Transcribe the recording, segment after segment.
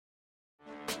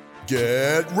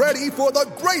Get ready for the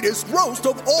greatest roast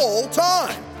of all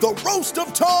time, the Roast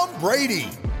of Tom Brady,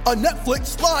 a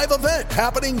Netflix live event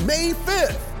happening May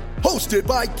 5th. Hosted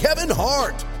by Kevin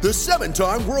Hart, the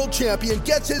 7-time world champion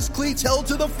gets his cleats held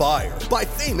to the fire by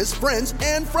famous friends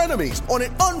and frenemies on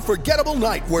an unforgettable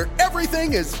night where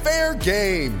everything is fair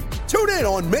game. Tune in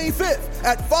on May 5th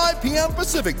at 5 p.m.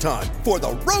 Pacific time for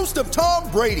the Roast of Tom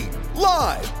Brady,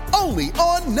 live only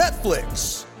on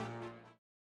Netflix.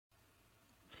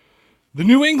 The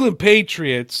New England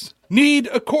Patriots need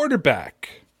a quarterback.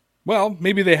 Well,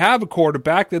 maybe they have a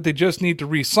quarterback that they just need to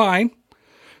re-sign.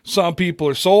 Some people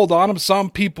are sold on him, some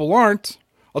people aren't.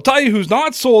 I'll tell you who's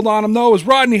not sold on him, though, is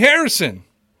Rodney Harrison.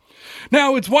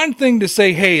 Now, it's one thing to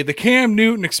say, hey, the Cam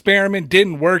Newton experiment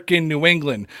didn't work in New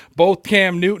England. Both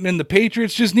Cam Newton and the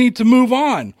Patriots just need to move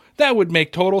on. That would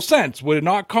make total sense, would it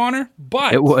not, Connor?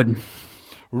 But it would.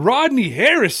 Rodney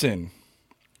Harrison,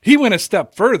 he went a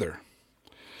step further.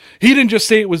 He didn't just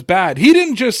say it was bad. He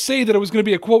didn't just say that it was going to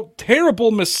be a, quote,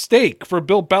 terrible mistake for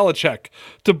Bill Belichick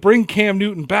to bring Cam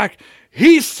Newton back.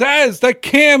 He says that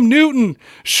Cam Newton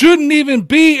shouldn't even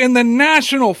be in the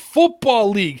National Football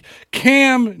League.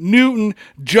 Cam Newton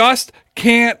just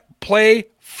can't play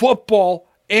football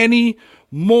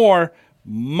anymore.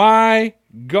 My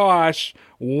gosh,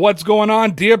 what's going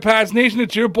on, Dear Pats Nation?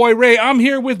 It's your boy Ray. I'm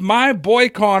here with my boy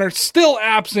Connor. Still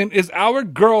absent is our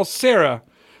girl Sarah.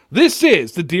 This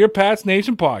is the Dear Pats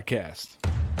Nation podcast.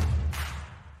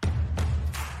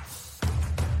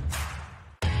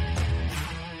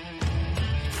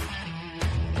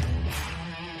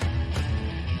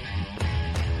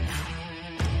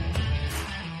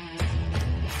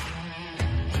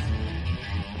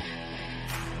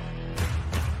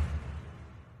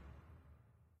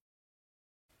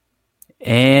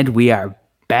 And we are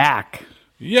back.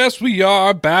 Yes, we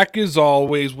are. Back as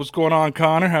always. What's going on,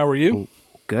 Connor? How are you?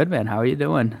 Good, man. How are you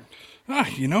doing?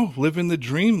 Living the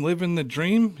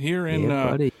dream here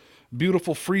in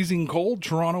beautiful freezing cold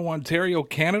Toronto, Ontario,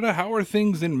 Canada. How are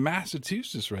things in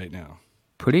Massachusetts right now?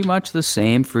 Pretty much the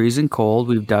same, freezing cold.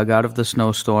 We've dug out of the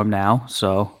snowstorm now,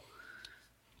 so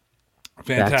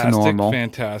fantastic, back to normal.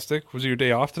 Fantastic. Was it your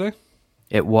day off today?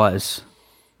 It was,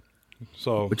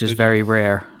 which is very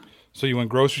rare. So you went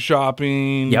grocery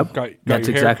shopping? Yep, got that's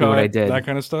your exactly what I haircut, did. That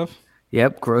kind of stuff?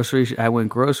 Yep, I went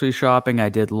grocery shopping. I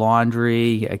did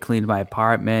laundry. I cleaned my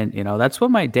apartment. You know, that's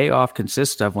what my day off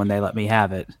consists of when they let me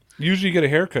have it. Usually you get a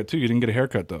haircut, too. You didn't get a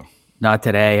haircut, though. Not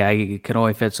today. I can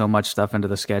only fit so much stuff into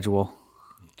the schedule.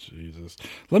 Jesus.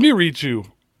 Let me read you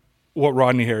what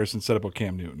Rodney Harrison said about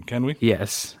Cam Newton. Can we?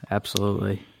 Yes,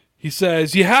 absolutely. He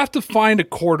says, you have to find a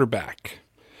quarterback.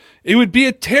 It would be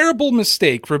a terrible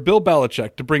mistake for Bill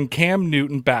Belichick to bring Cam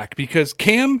Newton back because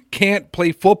Cam can't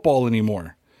play football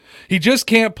anymore. He just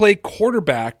can't play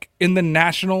quarterback in the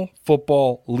National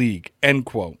Football League, end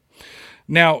quote.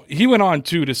 Now, he went on,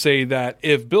 too, to say that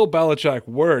if Bill Belichick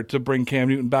were to bring Cam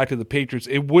Newton back to the Patriots,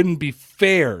 it wouldn't be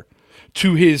fair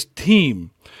to his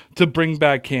team to bring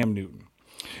back Cam Newton.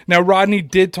 Now, Rodney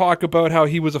did talk about how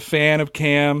he was a fan of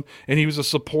Cam and he was a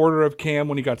supporter of Cam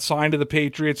when he got signed to the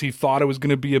Patriots. He thought it was going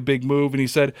to be a big move, and he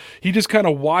said he just kind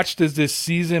of watched as this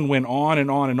season went on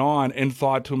and on and on and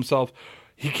thought to himself,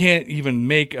 he can't even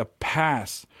make a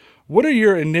pass. What are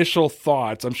your initial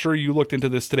thoughts? I'm sure you looked into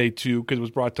this today, too, because it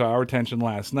was brought to our attention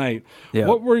last night. Yeah.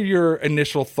 What were your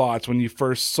initial thoughts when you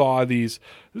first saw these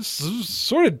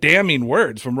sort of damning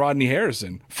words from Rodney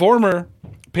Harrison? Former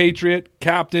Patriot,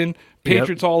 captain,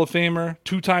 Patriots Hall of Famer,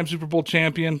 2-time Super Bowl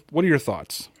champion. What are your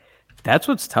thoughts? That's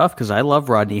what's tough because I love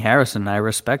Rodney Harrison. I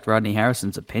respect Rodney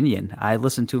Harrison's opinion. I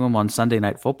listen to him on Sunday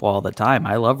Night Football all the time.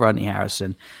 I love Rodney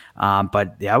Harrison.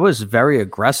 But I was very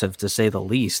aggressive, to say the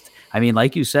least. I mean,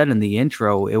 like you said in the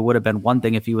intro, it would have been one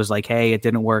thing if he was like, hey, it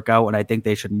didn't work out and I think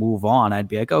they should move on. I'd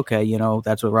be like, okay,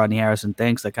 that's what Rodney Harrison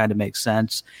thinks. That kind of makes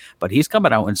sense. But he's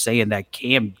coming out and saying that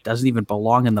Cam doesn't even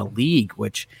belong in the league,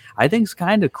 which I think is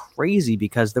kind of crazy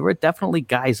because there are definitely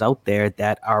guys out there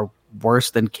that are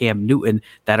worse than Cam Newton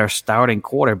that are starting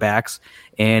quarterbacks,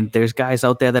 and there's guys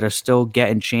out there that are still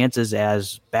getting chances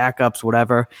as backups,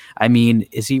 whatever. I mean,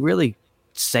 is he really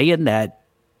saying that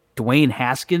Dwayne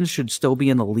Haskins should still be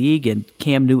in the league and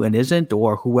Cam Newton isn't,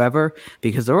 or whoever?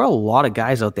 Because there are a lot of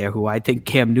guys out there who I think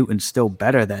Cam Newton's still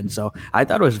better than. So I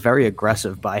thought it was very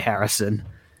aggressive by Harrison.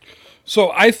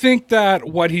 So I think that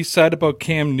what he said about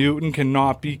Cam Newton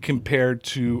cannot be compared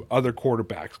to other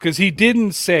quarterbacks because he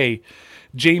didn't say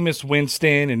Jameis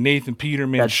Winston and Nathan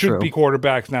Peterman should be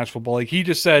quarterbacks in the National Football League. He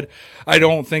just said, I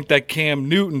don't think that Cam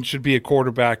Newton should be a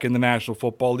quarterback in the National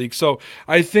Football League. So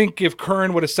I think if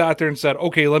Kern would have sat there and said,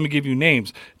 okay, let me give you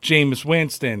names, Jameis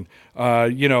Winston,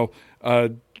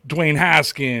 Dwayne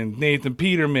Haskins, Nathan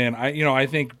Peterman. I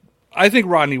think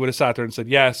Rodney would have sat there and said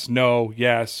yes, no,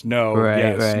 yes, no,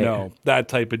 yes, no, that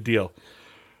type of deal.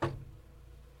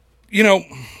 It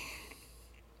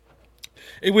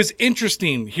was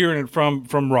interesting hearing it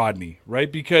from Rodney,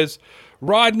 right? Because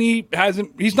Rodney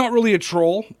he's not really a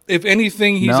troll. If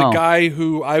anything, he's a guy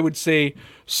who I would say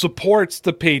supports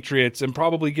the Patriots and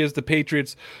probably gives the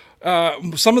Patriots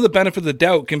some of the benefit of the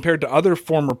doubt compared to other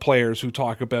former players who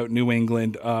talk about New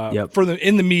England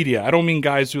in the media. I don't mean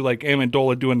guys who like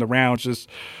Amendola doing the rounds, just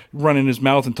running his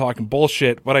mouth and talking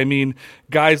bullshit, but I mean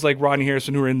guys like Rodney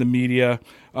Harrison who are in the media.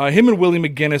 Him and Willie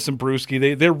McGinnis and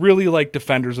Brewski, they're really like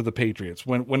defenders of the Patriots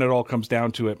when it all comes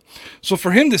down to it. So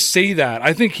for him to say that,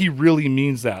 I think he really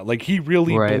means that. Like he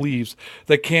really believes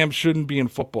that Cam shouldn't be in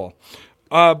football.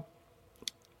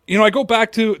 I go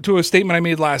back to a statement I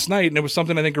made last night, and it was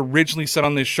something I think originally said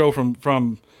on this show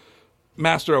from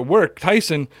Master at Work,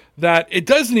 Tyson, that it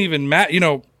doesn't even matter.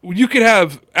 You could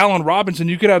have Allen Robinson,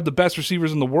 you could have the best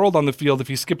receivers in the world on the field. If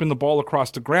he's skipping the ball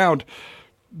across the ground,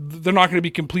 they're not going to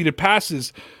be completed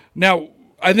passes. Now,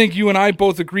 I think you and I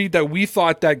both agreed that we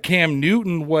thought that Cam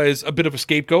Newton was a bit of a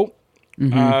scapegoat.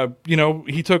 Mm-hmm.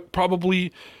 He took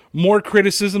probably more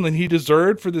criticism than he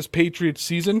deserved for this Patriots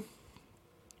season.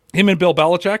 Him and Bill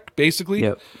Belichick, basically.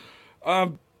 Yep.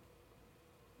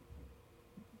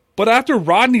 But after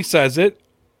Rodney says it,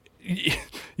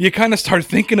 you kind of start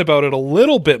thinking about it a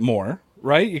little bit more,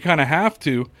 right? You kind of have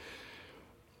to.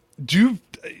 You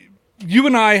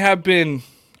and I have been,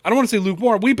 I don't want to say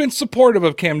lukewarm, we've been supportive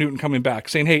of Cam Newton coming back,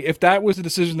 saying, hey, if that was the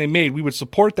decision they made, we would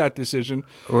support that decision.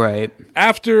 Right.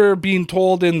 After being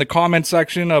told in the comment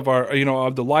section of our,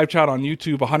 of the live chat on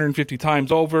YouTube 150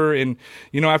 times over, and,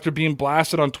 after being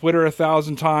blasted on Twitter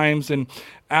 1,000 times, and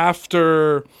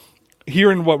after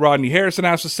hearing what Rodney Harrison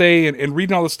has to say and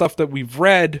reading all the stuff that we've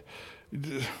read,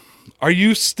 are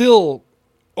you still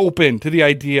open to the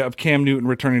idea of Cam Newton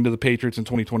returning to the Patriots in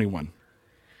 2021?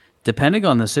 Depending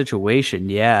on the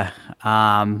situation, yeah.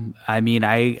 I mean,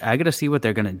 I got to see what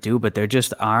they're going to do, but there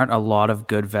just aren't a lot of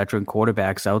good veteran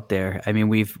quarterbacks out there. I mean,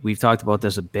 we've talked about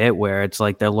this a bit, where it's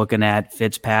like they're looking at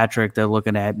Fitzpatrick, they're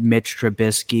looking at Mitch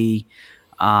Trubisky.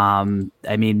 I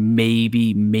mean,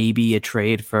 maybe a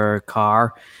trade for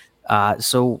Carr.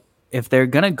 So if they're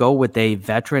going to go with a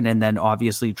veteran and then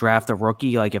obviously draft a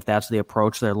rookie, like if that's the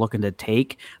approach they're looking to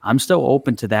take, I'm still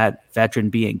open to that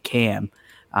veteran being Cam.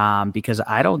 Because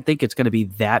I don't think it's going to be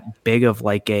that big of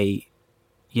like a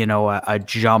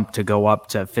jump to go up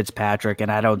to Fitzpatrick,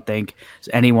 and I don't think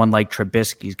anyone like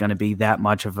Trubisky is going to be that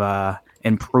much of a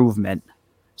improvement.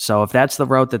 So if that's the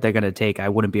route that they're going to take, I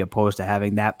wouldn't be opposed to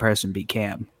having that person be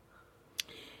Cam.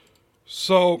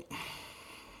 So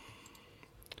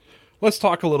let's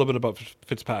talk a little bit about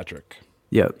Fitzpatrick.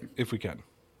 Yep. If we can.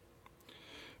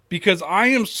 Because I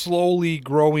am slowly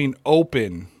growing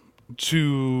open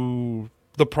to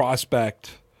the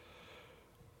prospect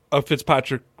of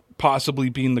Fitzpatrick possibly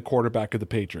being the quarterback of the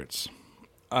Patriots.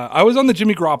 I was on the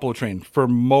Jimmy Garoppolo train for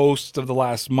most of the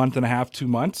last month and a half, 2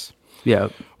 months. Yeah.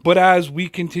 But as we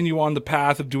continue on the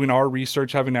path of doing our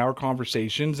research, having our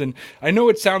conversations, and I know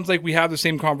it sounds like we have the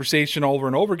same conversation over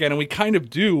and over again, and we kind of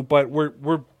do, but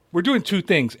we're doing two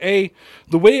things. A,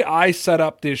 the way I set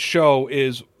up this show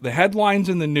is the headlines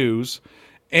in the news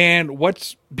and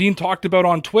what's being talked about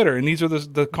on Twitter. And these are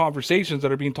the conversations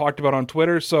that are being talked about on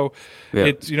Twitter. So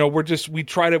it's,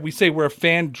 we say we're a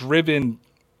fan-driven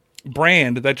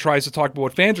brand that tries to talk about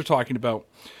what fans are talking about.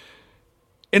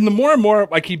 And the more and more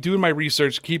I keep doing my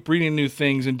research, keep reading new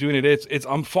things and doing it,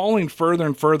 I'm falling further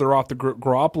and further off the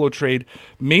Garoppolo trade,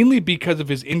 mainly because of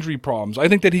his injury problems. I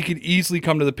think that he could easily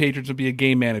come to the Patriots and be a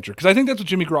game manager, because I think that's what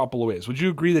Jimmy Garoppolo is. Would you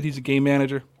agree that he's a game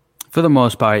manager? For the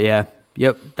most part, yeah.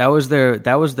 Yep, that was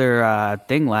their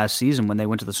thing last season when they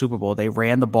went to the Super Bowl. They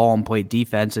ran the ball and played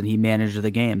defense, and he managed the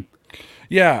game.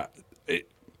 Yeah.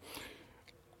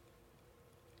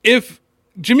 If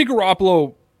Jimmy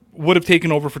Garoppolo would have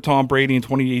taken over for Tom Brady in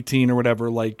 2018 or whatever,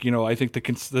 I think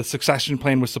the succession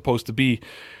plan was supposed to be,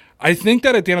 I think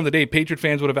that at the end of the day, Patriot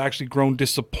fans would have actually grown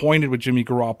disappointed with Jimmy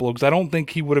Garoppolo, because I don't think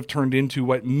he would have turned into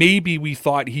what maybe we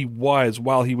thought he was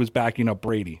while he was backing up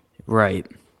Brady. Right.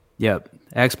 Yep.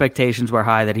 Expectations were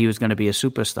high that he was going to be a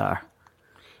superstar.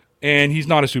 And he's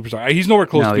not a superstar. He's nowhere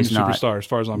close to being a superstar as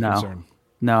far as I'm concerned.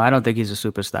 No, I don't think he's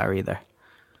a superstar either.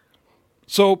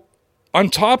 So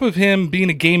on top of him being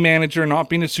a game manager, not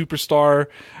being a superstar,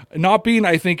 I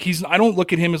don't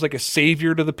look at him as like a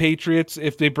savior to the Patriots.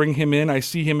 If they bring him in, I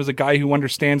see him as a guy who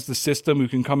understands the system, who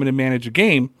can come in and manage a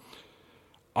game.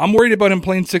 I'm worried about him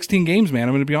playing 16 games, man.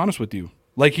 I'm going to be honest with you.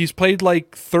 Like, he's played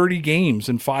like 30 games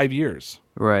in 5 years.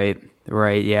 Right.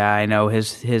 Right. Yeah, I know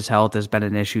his health has been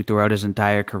an issue throughout his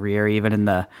entire career. Even in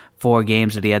the 4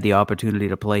 games that he had the opportunity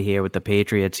to play here with the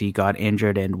Patriots, he got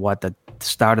injured in the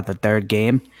start of the third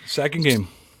game. Second game.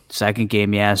 Second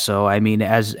game, yeah. So I mean,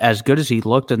 as good as he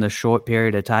looked in the short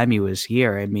period of time he was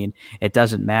here, I mean, it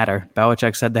doesn't matter.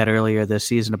 Belichick said that earlier this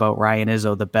season about Ryan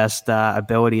Izzo. The best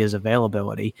ability is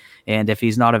availability, and if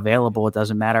he's not available, it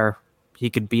doesn't matter. He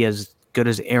could be as good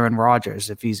as Aaron Rodgers.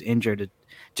 If he's injured, it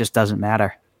just doesn't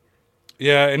matter.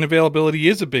 Yeah, and availability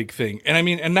is a big thing. And I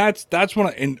mean, and that's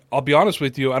one. And I'll be honest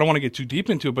with you, I don't want to get too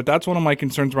deep into it, but that's one of my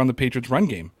concerns around the Patriots' run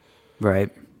game. Right.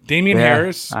 Damian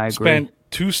Harris spent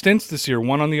 2 stints this year,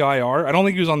 one on the IR. I don't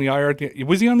think he was on the IR.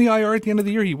 Was he on the IR at the end of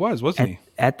the year? He was, wasn't he?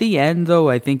 At the end, though,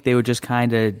 I think they were just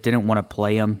kind of didn't want to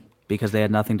play him because they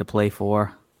had nothing to play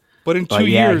for. But in 2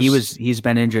 years, he's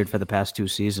been injured for the past 2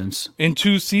 seasons. In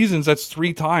 2 seasons, that's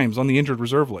 3 times on the injured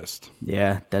reserve list.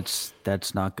 Yeah, that's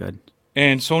not good.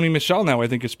 And Sony Michel now, I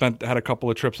think, had a couple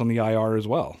of trips on the IR as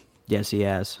well. Yes, he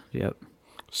has. Yep.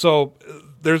 So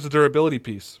there's the durability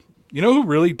piece. You know who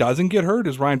really doesn't get hurt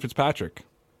is Ryan Fitzpatrick.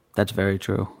 That's very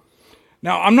true.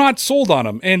 Now, I'm not sold on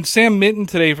him. And Sam Minton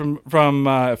today from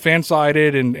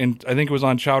Fansided and I think it was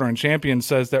on Chowder and Champion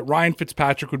says that Ryan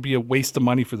Fitzpatrick would be a waste of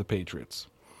money for the Patriots.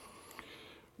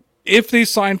 If they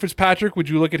sign Fitzpatrick, would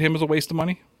you look at him as a waste of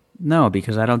money? No,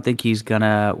 because I don't think he's going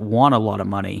to want a lot of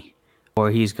money or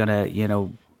he's going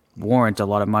to, warrant a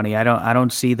lot of money. I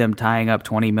don't see them tying up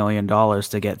 $20 million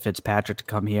to get Fitzpatrick to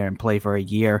come here and play for a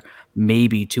year,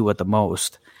 maybe 2 at the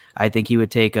most. I think he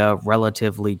would take a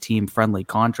relatively team-friendly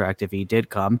contract if he did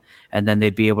come, and then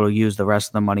they'd be able to use the rest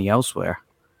of the money elsewhere.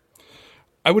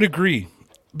 I would agree,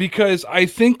 because I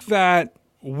think that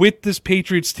with this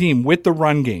Patriots team, with the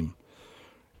run game,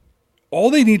 all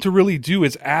they need to really do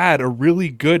is add a really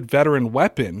good veteran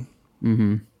weapon.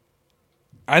 Mm-hmm.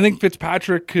 I think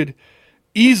Fitzpatrick could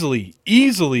easily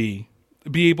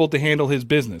be able to handle his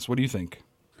business. What do you think?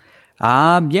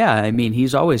 Yeah, I mean,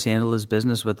 he's always handled his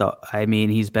business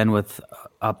he's been with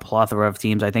a plethora of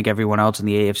teams. I think everyone else in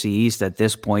the AFC East at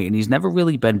this point, and he's never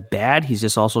really been bad. He's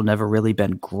just also never really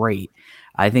been great.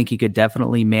 I think he could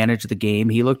definitely manage the game.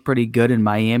 He looked pretty good in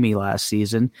Miami last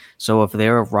season. So if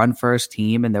they're a run-first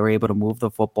team and they're able to move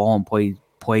the football and play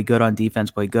good on defense,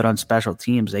 play good on special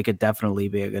teams, they could definitely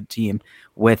be a good team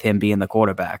with him being the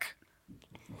quarterback.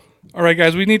 All right,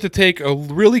 guys, we need to take a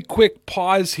really quick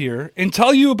pause here and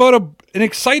tell you about an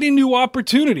exciting new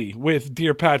opportunity with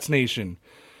Dear Pats Nation.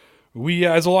 We,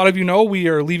 as a lot of you know, we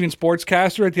are leaving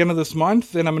Sportscaster at the end of this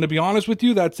month, and I'm going to be honest with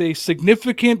you, that's a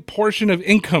significant portion of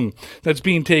income that's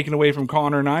being taken away from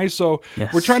Connor and I. So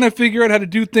yes. We're trying to figure out how to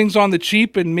do things on the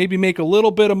cheap and maybe make a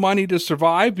little bit of money to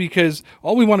survive, because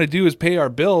all we want to do is pay our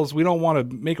bills. We don't want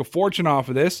to make a fortune off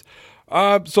of this.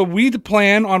 So we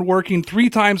plan on working 3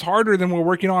 times harder than we're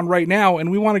working on right now, and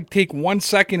we want to take 1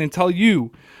 second and tell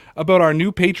you about our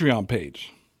new Patreon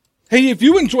page. Hey, if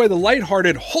you enjoy the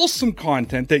lighthearted, wholesome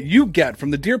content that you get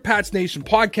from the Dear Pats Nation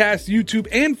podcast, YouTube,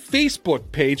 and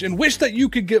Facebook page and wish that you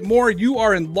could get more, you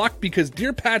are in luck, because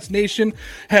Dear Pats Nation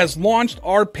has launched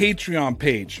our Patreon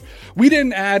page. We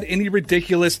didn't add any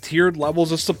ridiculous tiered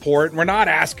levels of support. We're not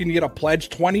asking you to pledge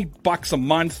 $20 a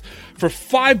month. For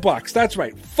 $5, that's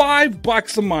right,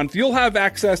 $5 a month, you'll have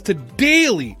access to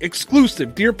daily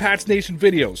exclusive Dear Pats Nation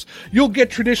videos. You'll get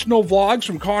traditional vlogs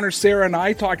from Connor, Sarah, and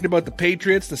I talking about the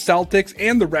Patriots, the Celtics,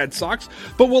 and the Red Sox,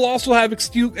 but we'll also have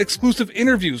exclusive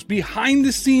interviews,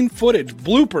 behind-the-scene footage,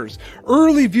 bloopers,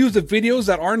 early views of videos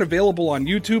that aren't available on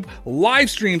YouTube,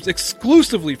 live streams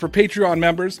exclusively for Patreon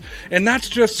members, and that's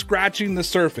just scratching the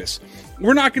surface.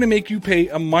 We're not going to make you pay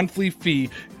a monthly fee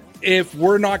if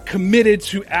we're not committed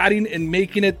to adding and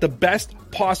making it the best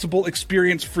possible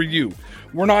experience for you.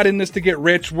 We're not in this to get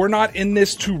rich. We're not in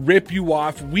this to rip you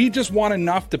off. We just want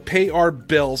enough to pay our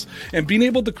bills, and being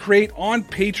able to create on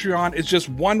Patreon is just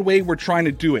one way we're trying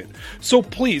to do it. So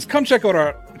please come check out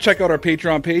our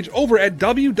Patreon page over at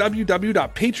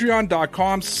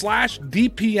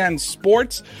www.patreon.com/DPN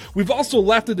Sports. We've also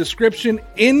left the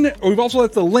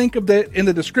link in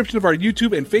the description of our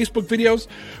YouTube and Facebook videos.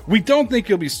 We don't think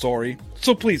you'll be sorry.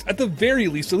 So please, at the very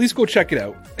least, at least go check it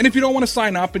out. And if you don't want to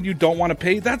sign up and you don't want to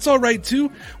pay, that's all right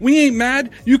too. We ain't mad.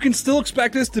 You can still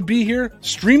expect us to be here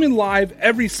streaming live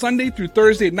every Sunday through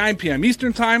Thursday at 9 p.m.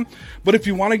 Eastern Time. But if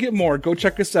you want to get more, go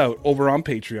check us out over on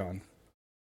Patreon.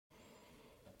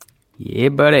 Yeah,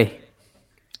 buddy.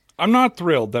 I'm not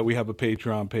thrilled that we have a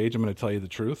Patreon page. I'm going to tell you the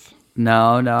truth.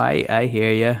 No, I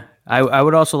hear you. I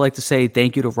would also like to say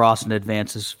thank you to Ross in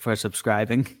advance for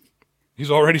subscribing. He's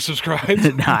already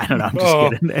subscribed? No, I don't know. I'm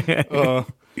just kidding.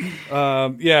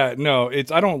 Yeah, no,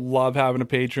 I don't love having a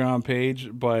Patreon page,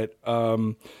 but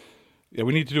Yeah,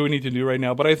 we need to do what we need to do right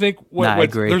now. But I think I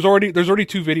agree. there's already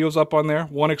 2 videos up on there.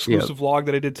 One exclusive vlog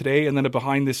that I did today, and then a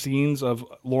behind the scenes of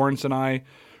Lawrence and I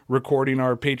recording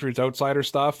our Patriots Outsider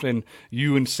stuff, and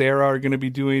you and Sarah are going to be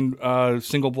doing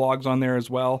single vlogs on there as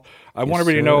well. I want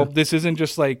everybody to know this isn't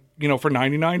just like, for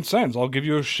 99 cents, I'll give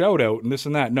you a shout out and this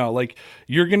and that. No, like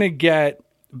you're going to get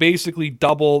basically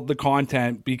double the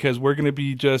content because we're going to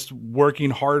be just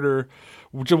working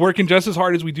just as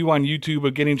hard as we do on YouTube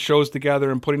of getting shows together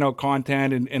and putting out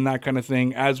content and that kind of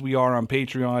thing as we are on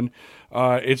Patreon.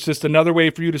 It's just another way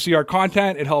for you to see our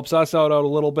content. It helps us out a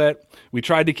little bit. We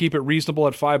tried to keep it reasonable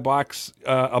at $5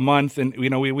 a month. And, we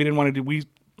didn't want to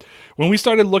when we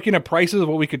started looking at prices of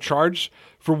what we could charge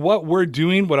for what we're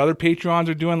doing, what other Patreons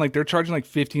are doing, like they're charging like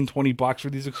 $15-$20 for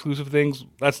these exclusive things.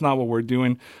 That's not what we're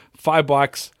doing.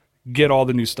 $5, get all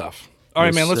the new stuff. All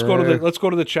right, man, let's go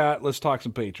to the chat. Let's talk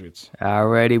some Patriots.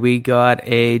 Alrighty, we got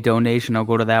a donation. I'll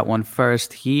go to that one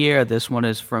first here. This one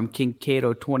is from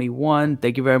Kincaid21.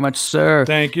 Thank you very much, sir.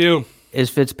 Thank you.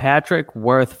 Is Fitzpatrick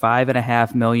worth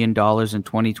 $5.5 million in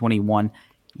 2021?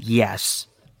 Yes.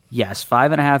 Yes,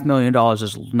 $5.5 million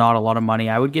is not a lot of money.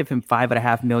 I would give him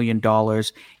 $5.5 million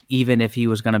even if he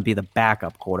was going to be the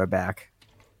backup quarterback.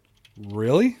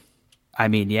 Really? I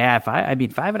mean, yeah.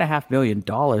 $5.5 million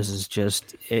is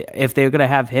just, if they're going to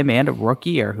have him and a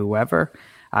rookie or whoever,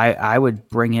 I would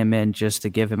bring him in just to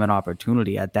give him an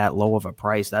opportunity at that low of a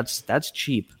price. That's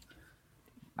cheap.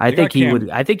 I think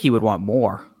he would want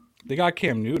more. They got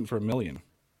Cam Newton for $1 million.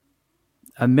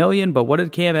 $1 million, but what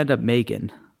did Cam end up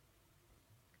making?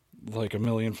 Like $1.5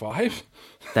 million.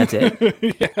 That's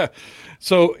it. Yeah.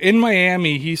 So in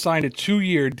Miami, he signed a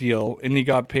 2-year deal and he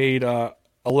got paid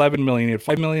 $11 million. He had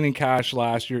 $5 million in cash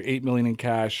last year, $8 million in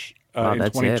cash in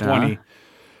 2020. Huh?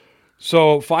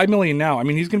 So $5 million now. I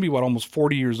mean, he's going to be almost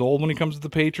 40 years old when he comes to the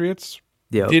Patriots.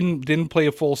 Yep. Didn't play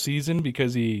a full season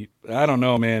because I don't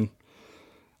know, man.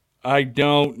 I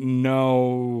don't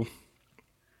know.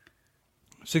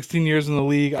 16 years in the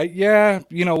league.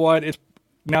 You know what? It's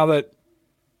now that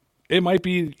it might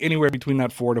be anywhere between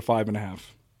that 4 to 5.5.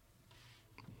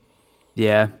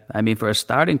 Yeah, I mean, for a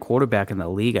starting quarterback in the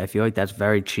league, I feel like that's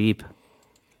very cheap.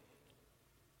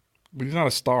 But he's not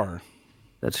a star.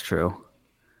 That's true.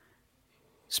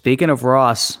 Speaking of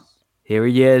Ross, here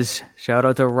he is. Shout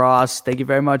out to Ross. Thank you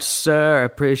very much, sir. I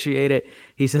appreciate it.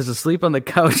 He says, asleep on the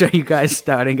couch. Are you guys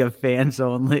starting a fans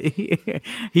only?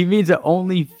 He means the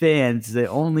only fans.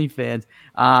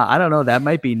 I don't know. That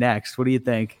might be next. What do you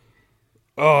think?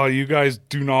 Oh, you guys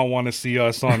do not want to see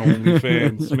us on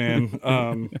OnlyFans, man.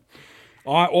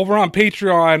 Over on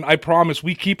Patreon, I promise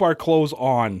we keep our clothes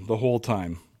on the whole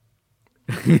time.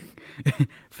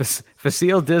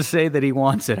 Fasil does say that he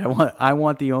wants it. I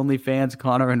want the OnlyFans,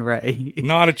 Connor and Ray.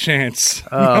 Not a chance.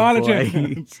 A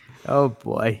chance. Oh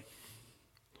boy.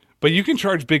 But you can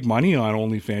charge big money on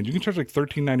OnlyFans. You can charge like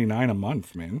 $13.99 a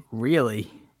month, man. Really?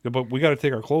 Yeah, but we got to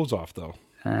take our clothes off though.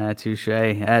 Touche.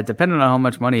 Depending on how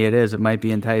much money it is, it might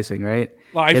be enticing, right?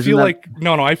 Well, I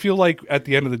feel like at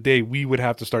the end of the day, we would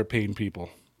have to start paying people.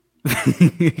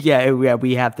 yeah,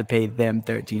 we have to pay them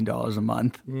 $13 a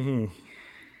month. Mm-hmm.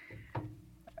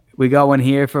 We got one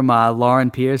here from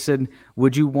Lauren Pearson.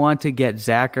 Would you want to get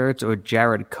Zach Ertz or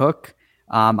Jared Cook?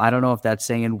 I don't know if that's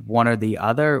saying one or the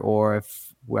other, or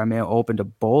if I'm open to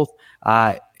both.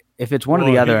 If it's one or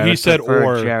the other, he said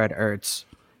or Jared Ertz.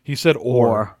 He said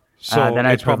or. So then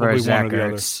I'd prefer Zach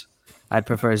Ertz. I'd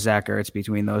prefer Zach Ertz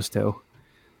between those two.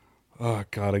 Oh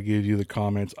God, I gave you the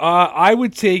comments. I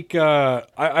would take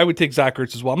I would take Zach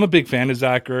Ertz as well. I'm a big fan of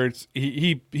Zach Ertz.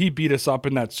 He beat us up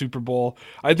in that Super Bowl.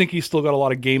 I think he's still got a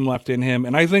lot of game left in him,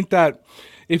 and I think that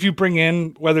if you bring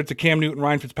in, whether it's a Cam Newton,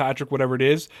 Ryan Fitzpatrick, whatever it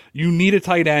is, you need a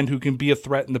tight end who can be a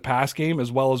threat in the pass game as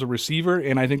well as a receiver.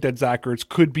 And I think that Zach Ertz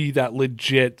could be that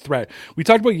legit threat. We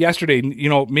talked about yesterday,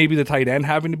 maybe the tight end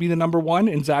having to be the number one,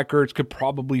 and Zach Ertz could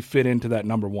probably fit into that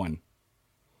number one.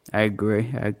 I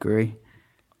agree.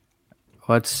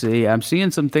 Let's see. I'm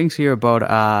seeing some things here about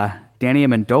Danny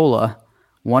Amendola,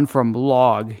 one from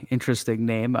Log. Interesting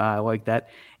name. I like that.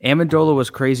 Amendola was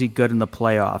crazy good in the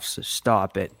playoffs.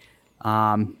 Stop it.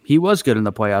 He was good in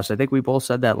the playoffs. I think we both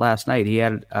said that last night. He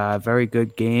had a very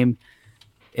good game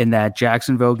in that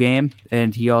Jacksonville game,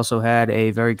 and he also had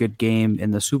a very good game in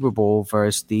the Super Bowl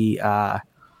versus the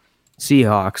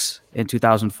Seahawks in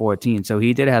 2014. So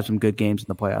he did have some good games in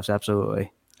the playoffs,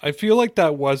 absolutely. I feel like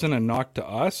that wasn't a knock to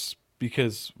us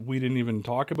because we didn't even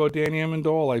talk about Danny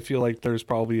Amendola. I feel like there's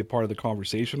probably a part of the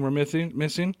conversation we're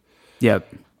missing.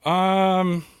 Yep.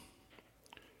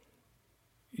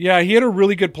 Yeah, he had a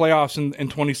really good playoffs in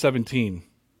 2017.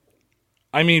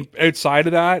 I mean, outside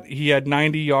of that, he had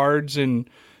 90 yards in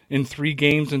in 3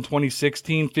 games in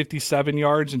 2016, 57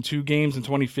 yards in 2 games in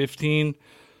 2015.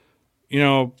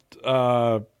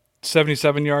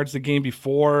 77 yards the game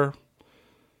before.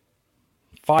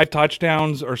 5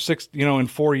 touchdowns or 6, in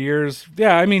 4 years.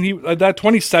 Yeah, I mean, that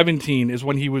 2017 is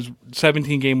when he was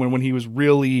 17 game when he was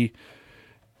really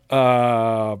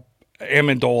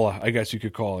Amendola, I guess you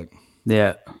could call it.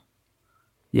 Yeah.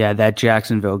 Yeah, that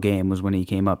Jacksonville game was when he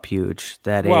came up huge.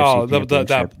 That well, AFC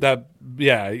Championship.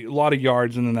 a lot of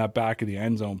yards and then that back of the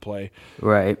end zone play.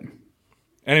 Right.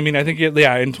 And I mean, I think in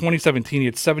 2017 he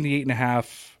had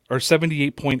 78.5 or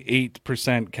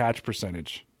 78.8% catch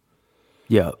percentage.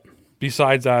 Yeah.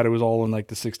 Besides that, it was all in like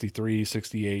the 63,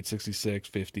 68, 66,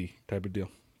 50 type of deal.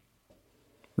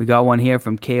 We got one here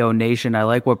from KO Nation. I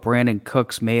like what Brandon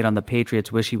Cooks made on the Patriots.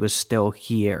 Wish he was still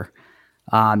here.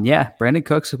 Yeah, Brandon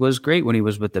Cooks was great when he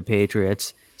was with the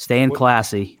Patriots. Staying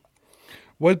classy.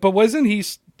 But wasn't he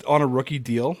on a rookie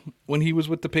deal when he was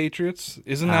with the Patriots?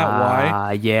 Isn't that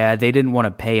why? Yeah, they didn't want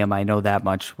to pay him. I know that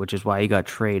much, which is why he got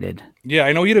traded. Yeah,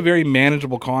 I know he had a very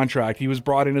manageable contract. He was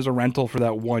brought in as a rental for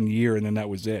that 1 year, and then that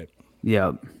was it.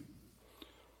 Yeah.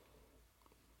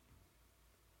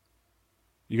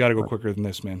 You got to go quicker than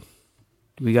this, man.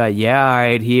 We got, all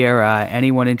right, here.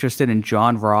 Anyone interested in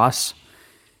John Ross?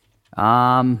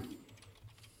 The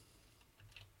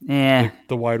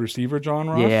wide receiver, John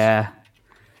Ross? Yeah.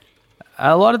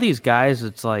 A lot of these guys,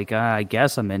 it's like, I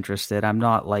guess I'm interested. I'm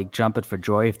not like jumping for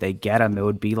joy if they get him. It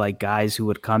would be like guys who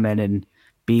would come in and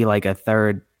be like a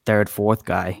third, fourth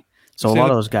guy. So a lot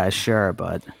of those guys, sure,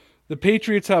 but the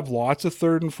Patriots have lots of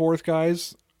third and fourth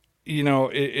guys.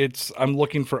 I'm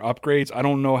looking for upgrades. I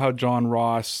don't know how John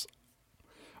Ross.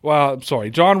 Well, I'm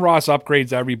sorry. John Ross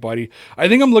upgrades everybody. I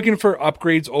think I'm looking for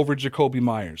upgrades over Jacoby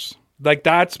Myers. Like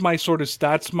that's my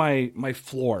my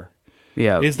floor.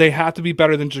 Yeah. Is they have to be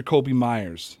better than Jacoby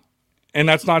Myers. And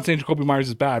that's not saying Jacoby Myers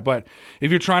is bad, but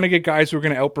if you're trying to get guys who are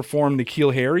going to outperform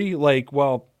N'Keal Harry, you're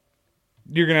going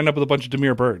to end up with a bunch of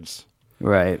Damiere Byrds.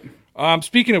 Right.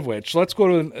 Speaking of which, let's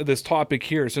go to this topic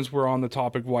here. Since we're on the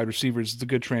topic of wide receivers, it's a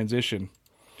good transition.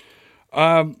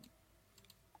 I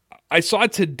saw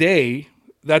today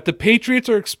that the Patriots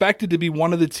are expected to be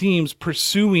one of the teams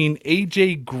pursuing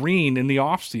A.J. Green in the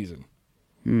offseason.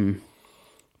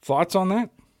 Thoughts on that?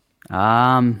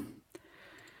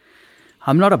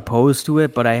 I'm not opposed to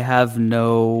it, but I have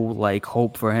no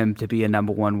hope for him to be a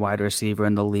number 1 wide receiver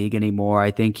in the league anymore. I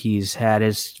think he's had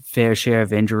his fair share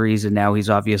of injuries, and now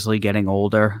he's obviously getting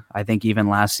older. I think even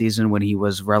last season when he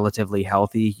was relatively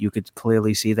healthy, you could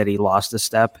clearly see that he lost a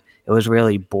step. It was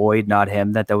really Boyd, not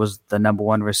him, that was the number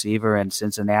 1 receiver in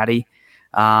Cincinnati.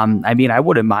 I mean, I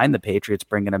wouldn't mind the Patriots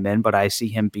bringing him in, but I see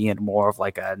him being more of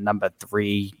like a number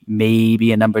 3,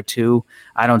 maybe a number 2.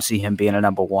 I don't see him being a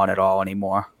number 1 at all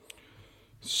anymore.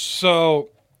 So,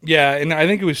 yeah, and I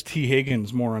think it was T.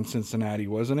 Higgins more on Cincinnati,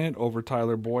 wasn't it, over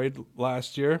Tyler Boyd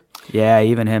last year? Yeah,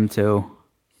 even him too.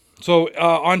 So,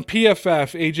 on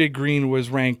PFF, A.J. Green was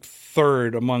ranked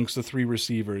 3rd amongst the 3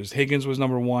 receivers. Higgins was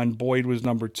number 1, Boyd was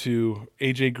number 2,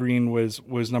 A.J. Green was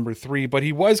number 3, but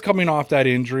he was coming off that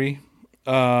injury.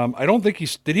 I don't think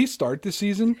did he start the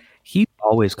season? He's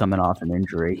always coming off an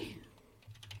injury.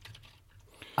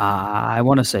 I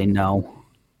want to say no.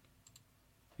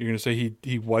 You're going to say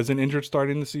he wasn't injured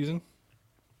starting the season?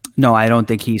 No, I don't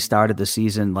think he started the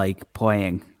season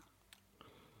playing.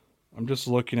 I'm just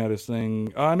looking at his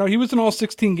thing. No, he was in all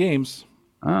 16 games.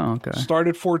 Oh, okay.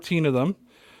 Started 14 of them.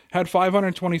 Had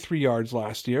 523 yards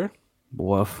last year.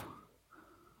 Woof.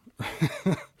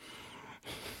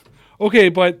 Okay,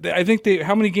 but I think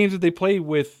how many games did they play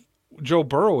with Joe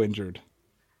Burrow injured?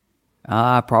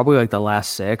 Probably the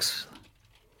last 6.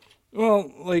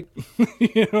 Well,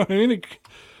 you know what I mean?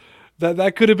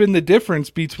 That could have been the difference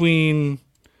between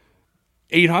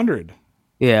 800.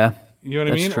 Yeah. You know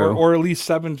what I mean? True. Or at least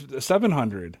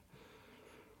 700.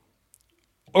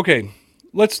 Okay,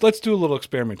 let's do a little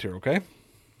experiment here, okay?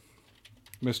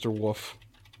 Mr. Wolf.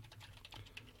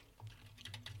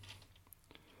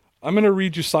 I'm going to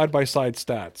read you side-by-side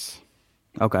stats.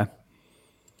 Okay.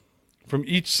 From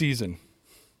each season.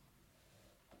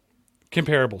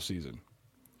 Comparable season.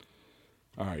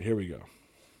 All right, here we go.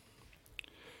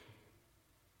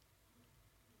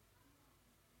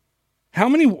 How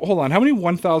many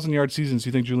 1,000-yard seasons do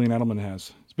you think Julian Edelman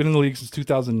has? He's been in the league since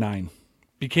 2009.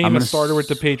 Became a starter with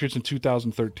the Patriots in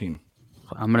 2013.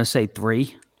 I'm going to say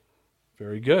 3.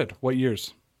 Very good. What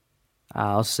years?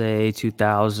 I'll say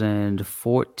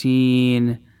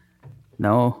 2014.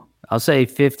 No, I'll say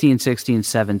 15, 16,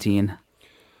 17.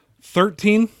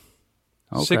 13,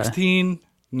 Okay. 16,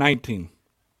 19.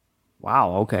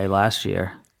 Wow, okay, last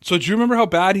year. So do you remember how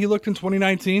bad he looked in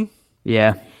 2019?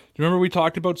 Yeah. you remember we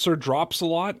talked about Sir Drops a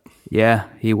lot? Yeah,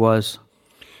 he was.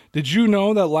 Did you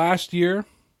know that last year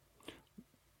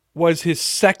was his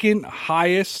second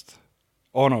highest?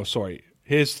 Oh no, sorry,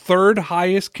 his third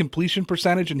highest completion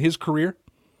percentage in his career.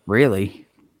 Really?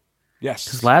 Yes.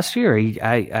 Because last year,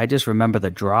 I just remember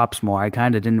the drops more. I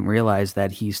kind of didn't realize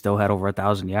that he still had over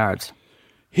 1,000 yards.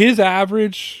 His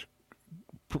average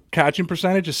catching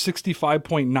percentage is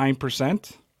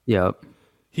 65.9%. Yep.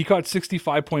 He caught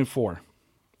 65.4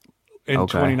 in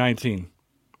Okay. 2019.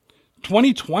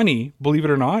 2020, believe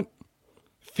it or not,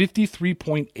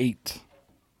 53.8.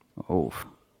 Oh,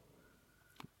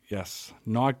 Yes,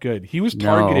 not good. He was No.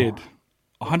 targeted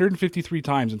 153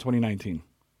 times in 2019.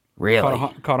 really?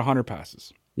 Caught 100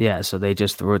 passes. Yeah, so they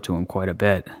just threw it to him quite a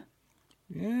bit.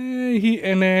 Yeah,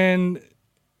 and then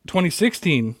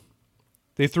 2016,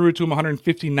 they threw it to him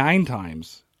 159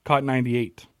 times, caught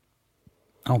 98.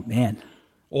 Oh, man.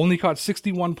 Only caught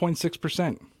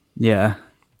 61.6%. Yeah.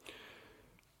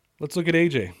 Let's look at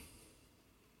AJ.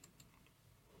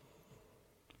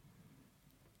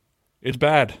 It's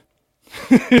bad.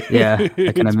 Yeah, I can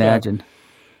It's bad. imagine.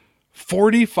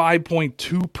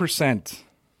 45.2%.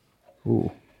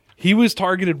 Ooh. He was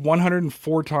targeted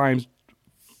 104 times,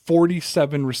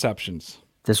 47 receptions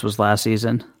This was last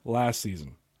season? last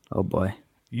season. Oh, boy.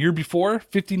 Year before,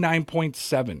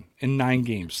 59.7 in 9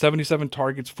 games, 77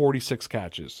 targets, 46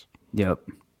 catches. Yep.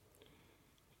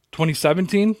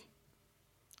 2017,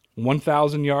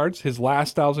 1,000 yards, his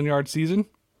last 1,000-yard season,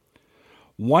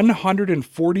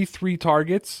 143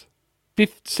 targets,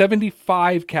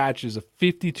 75 catches, of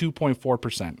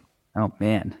 52.4%. Oh,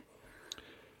 man.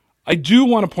 I do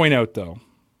want to point out, though,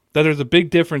 that there's a big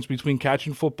difference between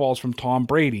catching footballs from Tom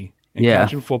Brady and Yeah.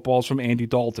 catching footballs from Andy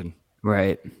Dalton.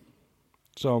 Right.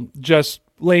 So just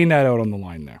laying that out on the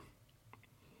line there.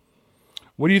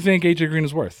 What do you think AJ Green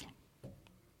is worth?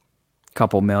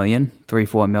 Couple million,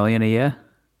 3-4 million a year.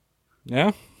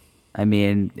 Yeah? I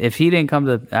mean, if he didn't come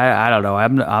to, I don't know.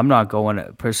 I'm not going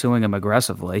pursuing him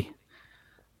aggressively.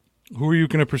 Who are you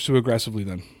going to pursue aggressively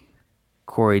then?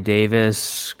 Corey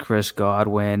Davis, Chris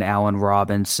Godwin, Allen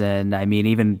Robinson. I mean,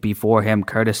 even before him,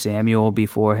 Curtis Samuel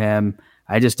before him.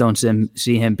 I just don't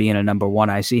see him being a number one.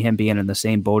 I see him being in the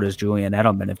same boat as Julian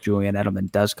Edelman if Julian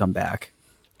Edelman does come back.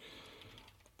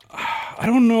 I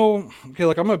don't know. Okay,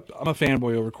 like I'm a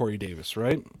fanboy over Corey Davis,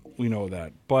 right? We know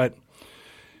that. But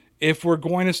if we're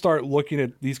going to start looking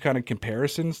at these kind of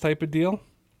comparisons type of deal,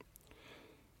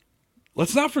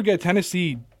 let's not forget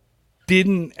Tennessee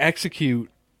didn't execute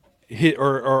hit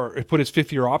or put his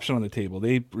 5th-year option on the table.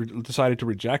 They decided to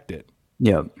reject it.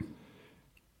 Yep.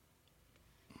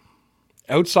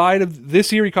 Outside of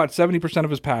this year, he caught 70% of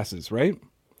his passes, right?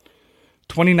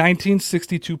 2019,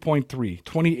 62.3.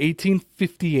 2018,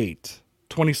 58.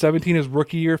 2017, his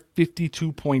rookie year,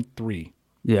 52.3.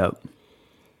 Yep.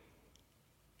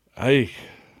 He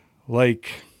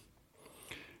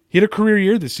had a career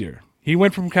year this year. He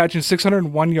went from catching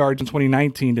 601 yards in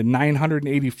 2019 to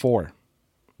 984.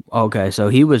 Okay, so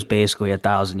he was basically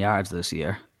 1,000 yards this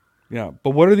year. Yeah, but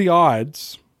what are the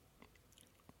odds?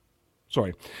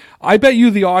 Sorry. I bet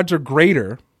you the odds are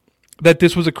greater that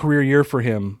this was a career year for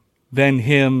him than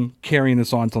him carrying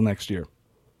this on until next year.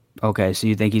 Okay, so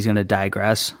you think he's going to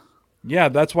digress? Yeah,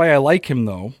 that's why I like him,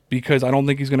 though, because I don't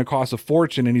think he's going to cost a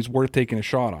fortune and he's worth taking a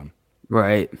shot on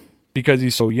Right. because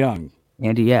he's so young.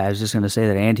 Andy, yeah, I was just going to say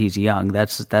that Andy's young.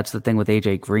 That's the thing with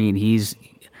AJ Green.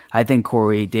 I think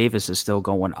Corey Davis is still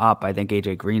going up. I think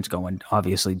AJ Green's going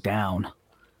obviously down.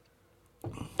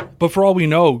 But for all we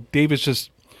know, Davis just...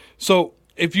 So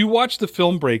if you watch the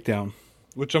film breakdown,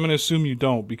 which I'm going to assume you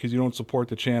don't because you don't support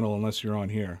the channel unless you're on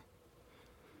here.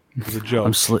 It's a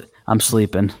joke. I'm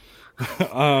sleeping.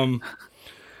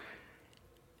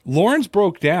 Lawrence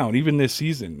broke down, even this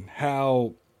season,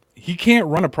 how he can't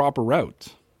run a proper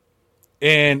route.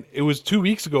 And it was 2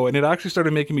 weeks ago, and it actually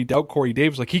started making me doubt Corey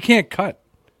Davis. Like, he can't cut.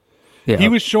 Yeah. He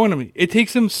was showing him, it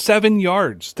takes him 7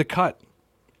 yards to cut.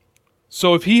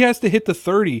 So if he has to hit the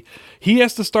 30, he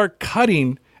has to start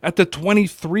cutting at the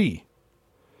 23.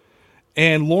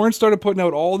 And Lawrence started putting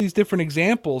out all these different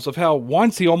examples of how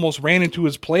once he almost ran into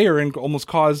his player and almost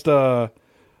caused an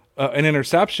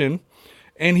interception.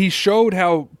 And he showed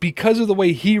how because of the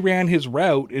way he ran his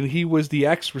route and he was the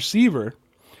ex-receiver,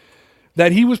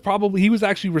 that he was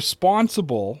actually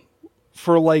responsible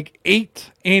for like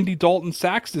 8 Andy Dalton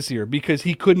sacks this year because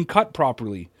he couldn't cut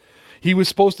properly. He was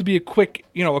supposed to be a quick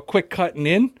cut and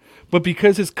in, but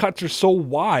because his cuts are so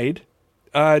wide,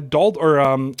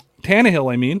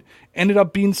 Tannehill, ended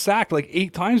up being sacked like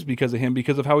 8 times because of him,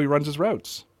 because of how he runs his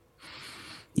routes.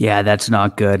 Yeah, that's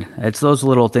not good. It's those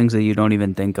little things that you don't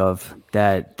even think of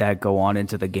that go on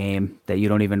into the game that you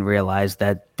don't even realize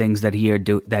that things that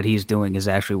he's doing is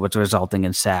actually what's resulting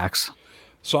in sacks.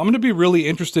 So I'm going to be really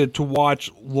interested to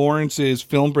watch Lawrence's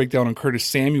film breakdown on Curtis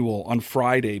Samuel on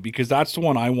Friday because that's the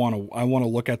one I want to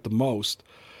look at the most.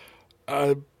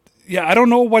 Yeah, I don't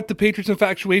know what the Patriots'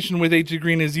 infatuation with AJ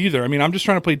Green is either. I mean, I'm just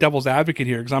trying to play devil's advocate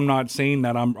here because I'm not saying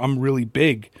that I'm not really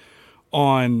big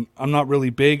on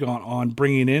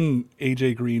bringing in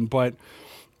AJ Green, but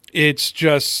it's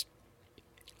just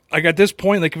like at this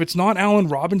point, like if it's not Allen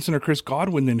Robinson or Chris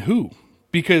Godwin, then who?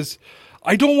 Because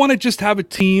I don't want to just have a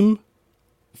team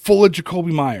full of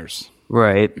Jacoby Myers.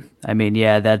 Right. I mean,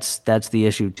 yeah, that's the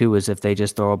issue too, is if they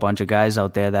just throw a bunch of guys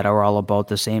out there that are all about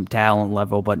the same talent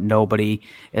level, but nobody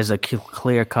is a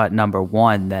clear-cut number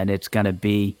one, then it's going to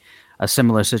be a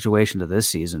similar situation to this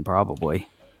season, probably.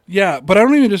 Yeah, but I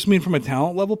don't even just mean from a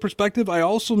talent level perspective. I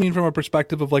also mean from a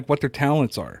perspective of like what their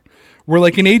talents are. Where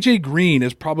like an AJ Green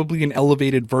is probably an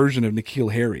elevated version of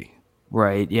N'Keal Harry.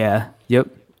 Right, yeah. Yep.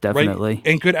 Definitely. Right?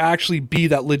 And could actually be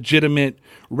that legitimate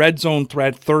red zone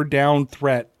threat, third down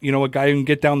threat, a guy who can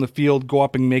get down the field, go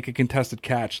up and make a contested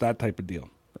catch, that type of deal.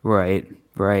 Right,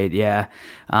 yeah.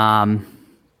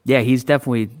 Yeah, he's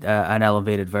definitely an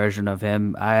elevated version of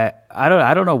him. I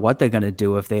don't know what they're going to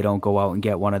do if they don't go out and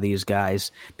get one of these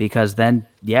guys, because then,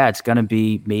 yeah, it's going to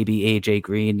be maybe AJ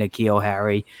Green, N'Keal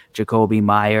Harry, Jacoby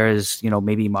Myers,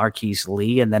 maybe Marquise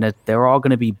Lee, and then they're all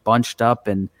going to be bunched up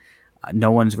and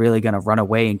no one's really going to run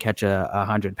away and catch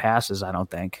 100 passes, I don't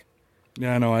think.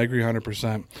 Yeah, no, I agree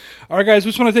 100%. All right, guys,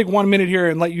 we just want to take 1 minute here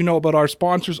and let you know about our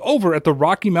sponsors over at the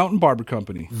Rocky Mountain Barber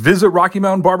Company. Visit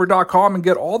RockyMountainBarber.com and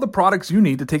get all the products you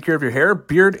need to take care of your hair,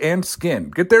 beard, and skin.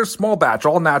 Get their small batch,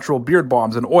 all-natural beard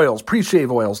balms and oils, pre-shave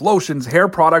oils, lotions, hair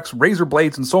products, razor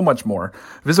blades, and so much more.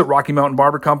 Visit Rocky Mountain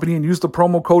Barber Company and use the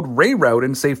promo code RAYROUTE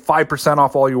and save 5%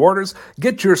 off all your orders.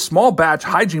 Get your small batch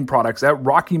hygiene products at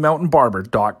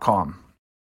RockyMountainBarber.com.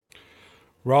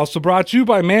 We're also brought to you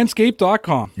by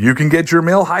Manscaped.com. You can get your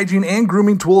male hygiene and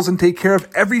grooming tools and take care of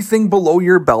everything below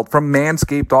your belt from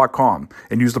Manscaped.com.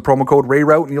 And use the promo code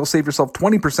RAYROUTE and you'll save yourself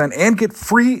 20% and get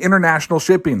free international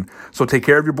shipping. So take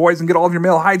care of your boys and get all of your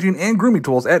male hygiene and grooming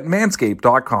tools at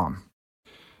Manscaped.com.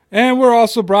 And we're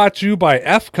also brought to you by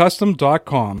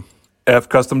FCustom.com.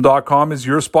 FCustom.com is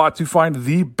your spot to find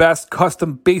the best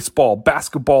custom baseball,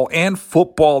 basketball, and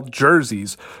football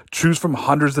jerseys. Choose from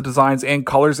hundreds of designs and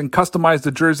colors and customize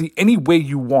the jersey any way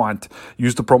you want.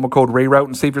 Use the promo code RAYROUTE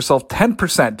and save yourself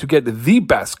 10% to get the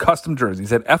best custom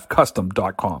jerseys at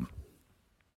FCustom.com.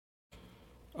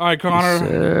 All right,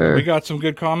 Connor, we got some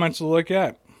good comments to look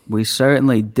at. We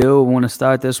certainly do. We want to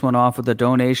start this one off with a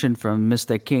donation from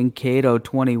Mr. King Cato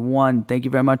 21. Thank you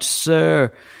very much,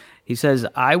 sir. He says,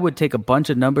 I would take a bunch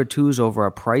of number twos over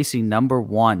a pricey number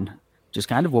one. Just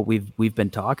kind of what we've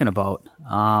been talking about.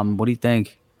 What do you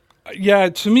think? Yeah,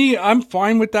 to me, I'm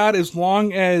fine with that as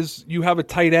long as you have a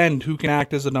tight end who can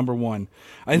act as a number one.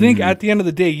 I think at the end of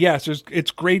the day, yes,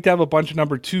 it's great to have a bunch of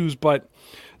number twos, but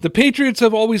the Patriots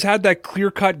have always had that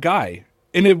clear-cut guy,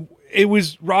 and it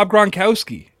was Rob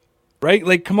Gronkowski, right?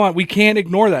 Like, come on, we can't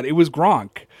ignore that. It was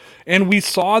Gronk. And we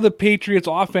saw the Patriots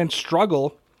offense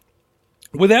struggle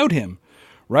without him,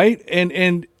 right? And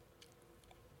it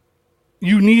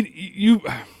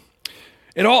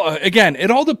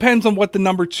all depends on what the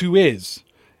number two is.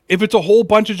 If it's a whole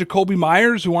bunch of Jacoby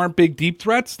Myers who aren't big deep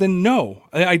threats, then no,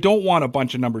 I don't want a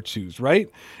bunch of number twos, right?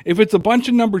 If it's a bunch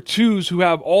of number twos who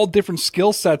have all different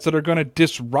skill sets that are going to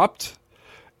disrupt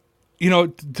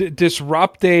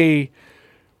a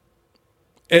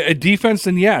defense,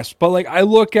 then yes. But like I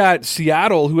look at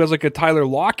Seattle, who has like a Tyler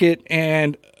Lockett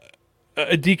and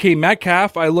a DK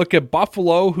Metcalf. I look at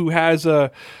Buffalo, who has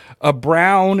a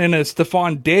Brown and a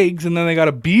Stephon Diggs, and then they got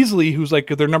a Beasley, who's like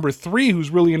their number three, who's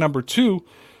really a number two.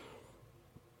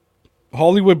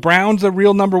 Hollywood Brown's a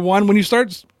real number one. When you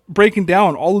start breaking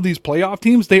down all of these playoff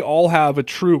teams, they all have a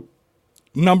true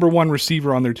number one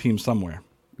receiver on their team somewhere.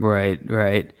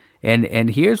 Right. And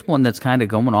here's one that's kind of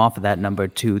going off of that number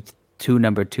two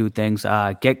things.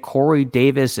 Get Corey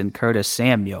Davis and Curtis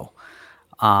Samuel.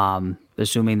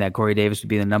 Assuming that Corey Davis would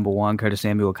be the number one, Curtis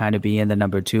Samuel will kind of be in the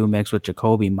number two mix with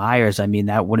Jacoby Myers. I mean,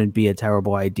 that wouldn't be a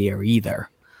terrible idea either.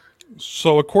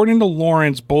 So according to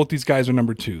Lawrence, both these guys are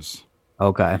number twos.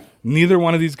 Okay. Neither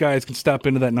one of these guys can step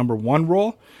into that number one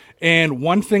role. And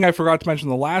one thing I forgot to mention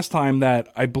the last time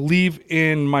that I believe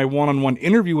in my one-on-one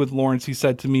interview with Lawrence, he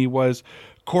said to me was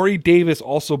Corey Davis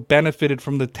also benefited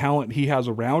from the talent he has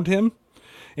around him.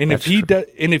 And if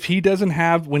he doesn't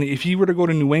have if he were to go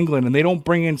to New England and they don't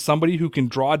bring in somebody who can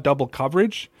draw double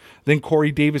coverage, then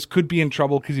Corey Davis could be in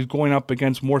trouble because he's going up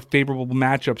against more favorable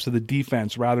matchups to the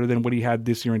defense rather than what he had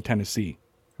this year in Tennessee.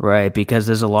 Right, because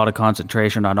there's a lot of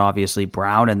concentration on obviously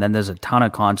Brown, and then there's a ton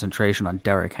of concentration on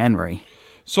Derrick Henry.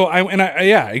 So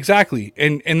yeah, exactly.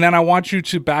 And then I want you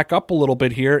to back up a little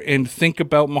bit here and think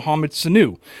about Mohamed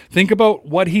Sanu. Think about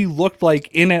what he looked like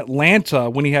in Atlanta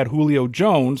when he had Julio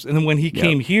Jones, and then when he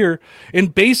came here,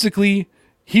 and basically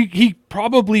he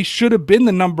probably should have been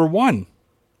the number one.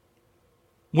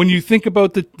 When you think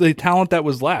about the talent that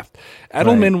was left,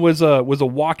 Edelman was a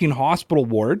walking hospital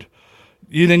ward.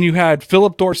 Then you had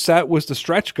Philip Dorsett was the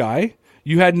stretch guy.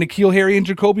 You had N'Keal Harry and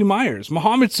Jacoby Myers.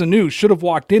 Mohamed Sanu should have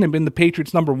walked in and been the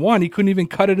Patriots' number one. He couldn't even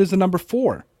cut it as a number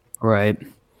 4. Right.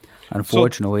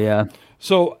 Unfortunately, yeah.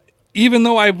 So even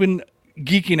though I've been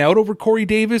geeking out over Corey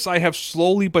Davis, I have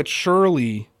slowly but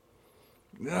surely,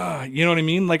 you know what I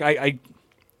mean? Like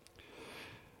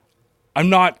I'm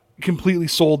not completely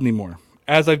sold anymore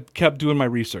as I've kept doing my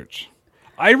research.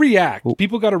 I react.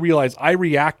 People got to realize I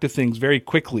react to things very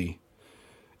quickly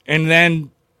and then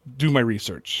do my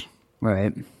research.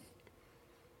 Right.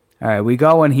 All right, we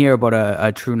got one here about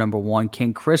a true number one.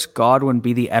 Can Chris Godwin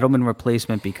be the Edelman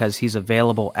replacement because he's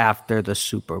available after the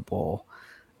Super Bowl?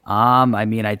 I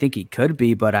mean, I think he could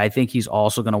be, but I think he's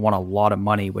also going to want a lot of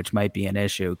money, which might be an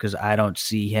issue because I don't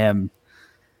see him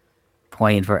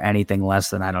playing for anything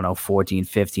less than, I don't know, 14,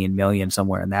 15 million,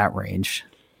 somewhere in that range.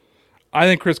 I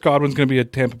think Chris Godwin's going to be a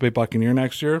Tampa Bay Buccaneer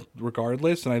next year,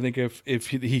 regardless. And I think if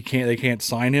they can't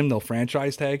sign him, they'll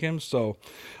franchise tag him. So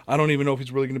I don't even know if he's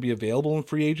really going to be available in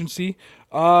free agency.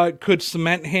 Could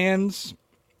Cement Hands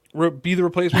be the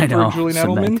replacement for Julian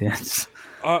Edelman?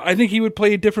 I think he would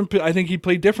play different. I think he'd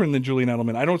play different than Julian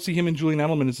Edelman. I don't see him and Julian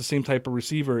Edelman as the same type of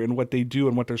receiver in what they do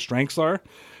and what their strengths are.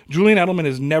 Julian Edelman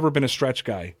has never been a stretch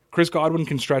guy. Chris Godwin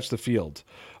can stretch the field.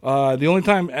 The only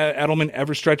time Edelman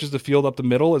ever stretches the field up the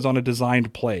middle is on a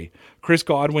designed play. Chris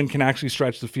Godwin can actually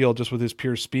stretch the field just with his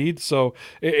pure speed. So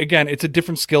again, it's a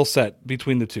different skill set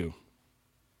between the two.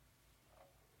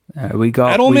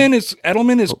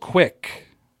 Edelman is quick.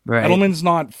 Right. Edelman's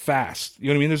not fast. You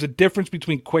know what I mean? There's a difference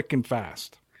between quick and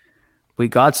fast. We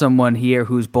got someone here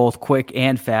who's both quick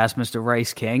and fast, Mr.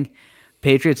 Rice King.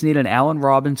 Patriots need an Allen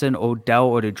Robinson, Odell,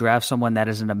 or to draft someone that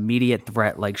is an immediate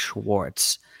threat like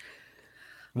Schwartz.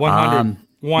 100.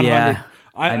 100.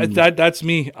 Yeah, that's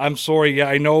me. I'm sorry. Yeah,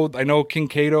 I know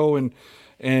Kinkado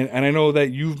and I know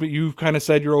that you've kind of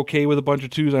said you're okay with a bunch of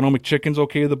twos. I know McChicken's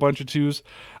okay with a bunch of twos.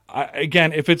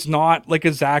 Again, if it's not like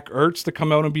a Zach Ertz to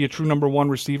come out and be a true number one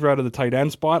receiver out of the tight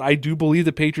end spot, I do believe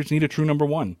the Patriots need a true number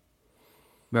one.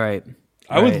 Right.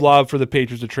 I would love for the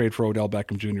Patriots to trade for Odell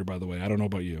Beckham Jr., by the way. I don't know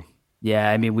about you. Yeah,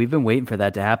 I mean, we've been waiting for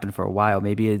that to happen for a while.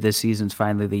 Maybe this season's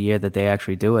finally the year that they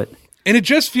actually do it. And it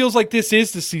just feels like this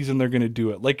is the season they're going to do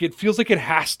it. Like, it feels like it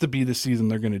has to be the season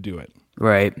they're going to do it.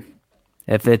 Right.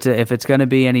 If it's going to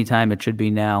be any time, it should be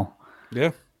now.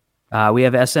 Yeah. We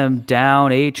have SM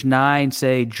down, H9,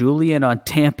 say Julian on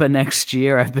Tampa next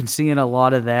year. I've been seeing a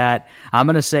lot of that. I'm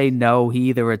going to say no. He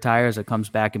either retires or comes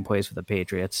back and plays for the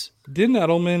Patriots. Didn't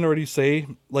Edelman already say,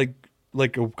 like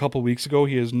a couple weeks ago,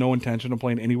 he has no intention of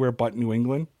playing anywhere but New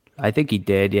England? I think he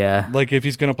did, yeah. Like, if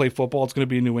he's going to play football, it's going to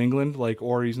be in New England,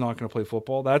 or he's not going to play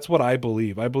football. That's what I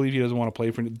believe. I believe he doesn't want to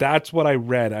play for. That's what I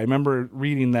read. I remember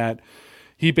reading that.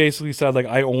 He basically said,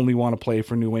 I only want to play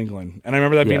for New England. And I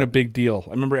remember that being a big deal.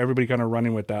 I remember everybody kind of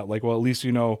running with that. Like, well, at least,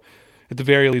 at the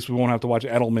very least, we won't have to watch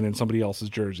Edelman in somebody else's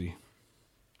jersey.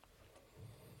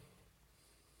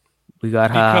 We got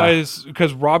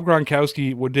because Rob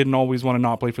Gronkowski didn't always want to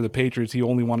not play for the Patriots. He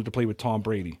only wanted to play with Tom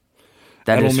Brady.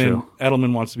 That is true.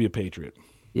 Edelman wants to be a Patriot.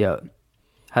 Yeah.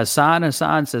 Hassan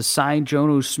says, sign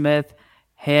Jonnu Smith,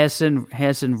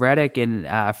 Hassan Reddick,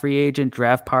 and free agent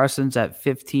draft Parsons at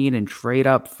 15 and trade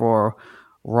up for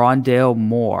Rondale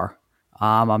Moore.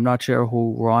 I'm not sure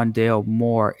who Rondale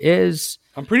Moore is.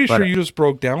 I'm pretty sure you just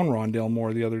broke down Rondale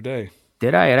Moore the other day.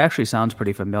 Did I? It actually sounds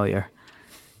pretty familiar.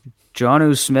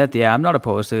 Jonnu Smith, yeah, I'm not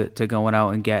opposed to going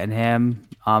out and getting him.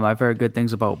 I've heard good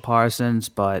things about Parsons,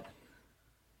 but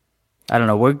I don't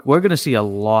know. We're going to see a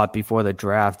lot before the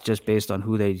draft just based on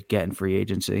who they get in free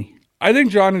agency. I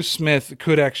think Jonnu Smith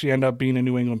could actually end up being a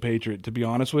New England Patriot, to be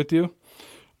honest with you.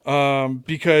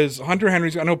 Because Hunter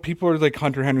Henry's, I know people are like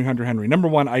Hunter Henry. Number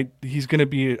one, he's going to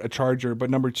be a Charger, but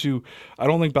number two, I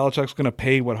don't think Belichick's going to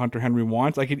pay what Hunter Henry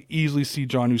wants. I could easily see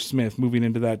Jonnu Smith moving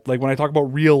into that. Like, when I talk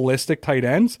about realistic tight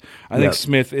ends, I think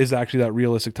Smith is actually that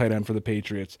realistic tight end for the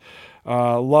Patriots.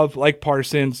 Love, like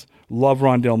Parsons, love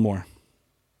Rondale Moore.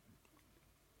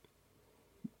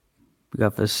 We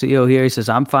got Vasile here. He says,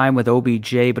 I'm fine with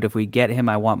OBJ, but if we get him,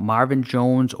 I want Marvin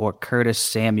Jones or Curtis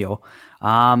Samuel.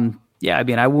 Yeah, I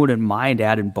mean, I wouldn't mind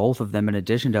adding both of them in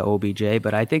addition to OBJ,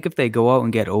 but I think if they go out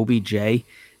and get OBJ,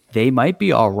 they might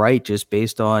be all right just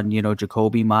based on,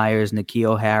 Jacoby Myers,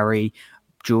 N'Keal Harry,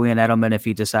 Julian Edelman if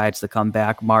he decides to come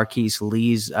back. Marquise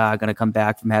Lee's going to come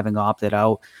back from having opted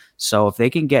out. So if they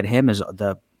can get him as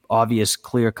the obvious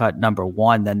clear-cut number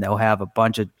one, then they'll have a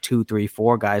bunch of 2, 3,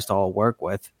 4 guys to all work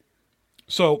with.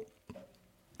 So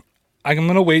I'm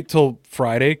going to wait till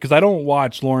Friday because I don't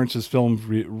watch Lawrence's film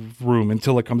room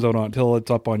until it comes out until it's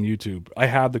up on YouTube. I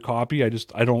have the copy. I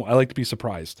like to be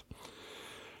surprised.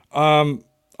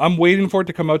 I'm waiting for it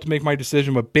to come out to make my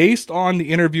decision, but based on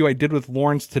the interview I did with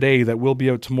Lawrence today that will be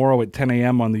out tomorrow at 10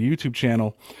 a.m. on the YouTube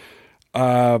channel,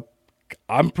 I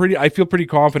feel pretty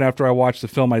confident after I watch the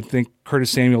film. I think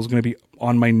Curtis Samuel is going to be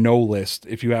on my no list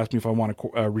if you ask me if I want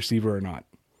a receiver or not.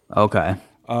 Okay.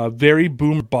 Very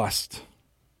boom bust.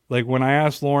 Like when I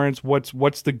asked Lawrence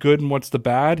what's the good and what's the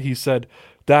bad, he said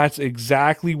that's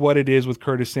exactly what it is with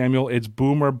Curtis Samuel. It's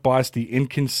boom or bust. The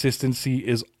inconsistency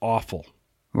is awful.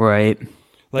 Right.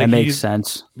 That makes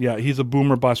sense. Yeah, he's a boom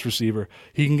or bust receiver.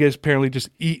 He can get apparently just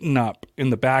eaten up in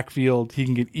the backfield. He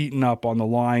can get eaten up on the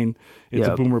line. It's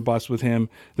a boom or bust with him.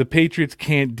 The Patriots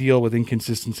can't deal with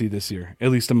inconsistency this year,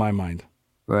 at least in my mind.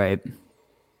 Right.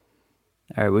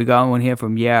 All right, we got one here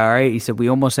from all right. He said, we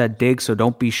almost had Diggs, so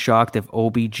don't be shocked if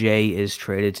OBJ is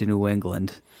traded to New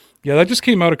England. Yeah, that just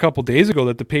came out a couple days ago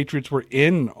that the Patriots were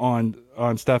in on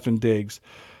Stefon Diggs.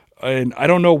 And I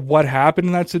don't know what happened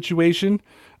in that situation.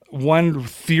 One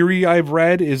theory I've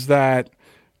read is that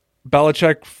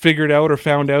Belichick figured out or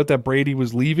found out that Brady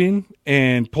was leaving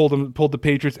and pulled the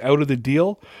Patriots out of the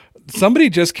deal. Somebody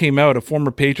just came out, a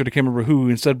former Patriot, I can't remember who,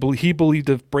 and said he believed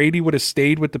if Brady would have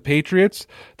stayed with the Patriots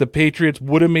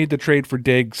would have made the trade for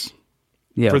Diggs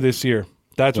for this year.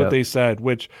 That's what they said,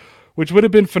 which would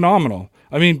have been phenomenal.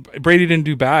 I mean, Brady didn't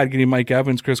do bad getting Mike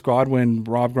Evans, Chris Godwin,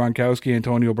 Rob Gronkowski,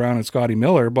 Antonio Brown, and Scotty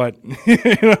Miller, but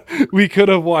we could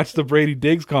have watched the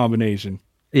Brady-Diggs combination.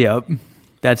 Yep,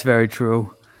 that's very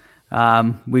true.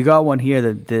 We got one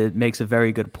here that makes a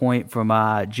very good point from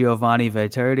Giovanni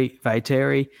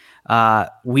Viteri.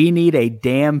 We need a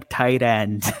damn tight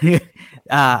end.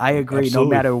 I agree. Absolutely. No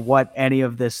matter what any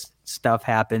of this stuff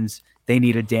happens, they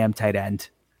need a damn tight end.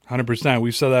 100%.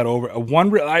 We've said that over.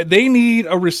 They need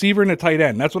a receiver and a tight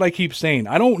end. That's what I keep saying.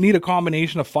 I don't need a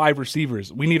combination of 5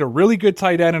 receivers. We need a really good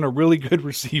tight end and a really good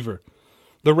receiver.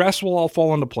 The rest will all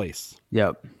fall into place.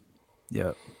 Yep.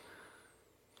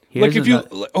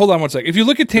 Hold on one sec. If you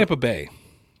look at Tampa Bay,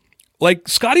 like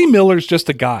Scotty Miller's just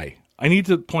a guy. I need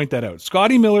to point that out.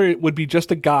 Scotty Miller would be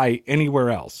just a guy anywhere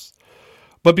else.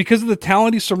 But because of the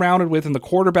talent he's surrounded with and the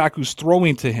quarterback who's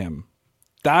throwing to him,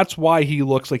 that's why he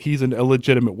looks like he's a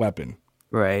legitimate weapon.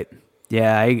 Right.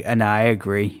 Yeah, I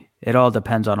agree. It all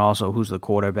depends on also who's the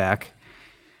quarterback.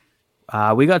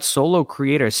 We got Solo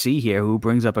Creator C here who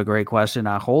brings up a great question.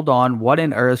 Hold on. What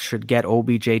on earth should get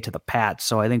OBJ to the Pats?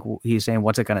 So I think he's saying,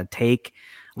 what's it going to take?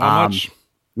 Not much.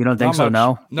 You don't think so?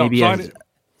 No? No. Maybe a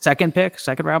second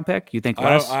round pick? You think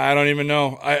less? I don't even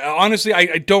know. Honestly,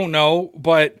 I don't know.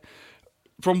 But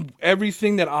from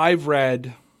everything that I've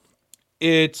read,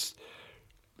 it's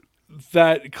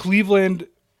that Cleveland,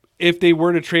 if they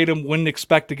were to trade him, wouldn't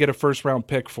expect to get a first-round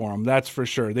pick for him. That's for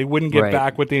sure. They wouldn't get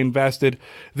back what they invested.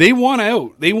 They want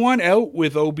out. They want out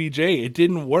with OBJ. It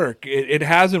didn't work. It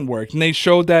hasn't worked. And they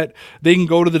showed that they can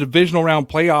go to the divisional round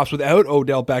playoffs without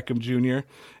Odell Beckham Jr.,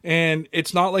 and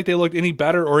it's not like they looked any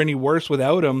better or any worse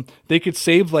without him. They could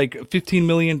save like $15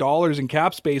 million in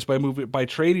cap space by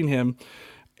trading him,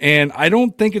 and I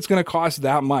don't think it's going to cost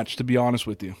that much, to be honest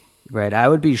with you. Right. I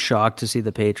would be shocked to see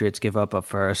the Patriots give up a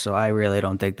first, so I really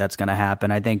don't think that's going to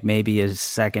happen. I think maybe a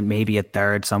second, maybe a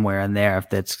third, somewhere in there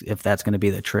if that's going to be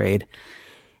the trade.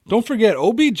 Don't forget,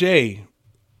 OBJ,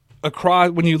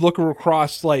 when you look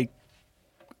across like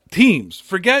teams,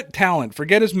 forget talent,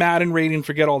 forget his Madden rating,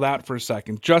 forget all that for a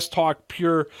second. Just talk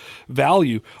pure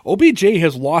value. OBJ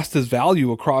has lost his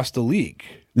value across the league.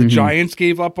 The Giants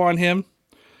gave up on him.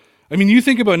 I mean, you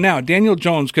think about now, Daniel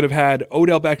Jones could have had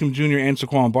Odell Beckham Jr. and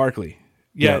Saquon Barkley.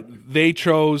 Yet they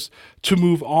chose to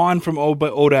move on from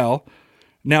Odell.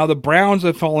 Now the Browns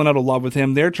have fallen out of love with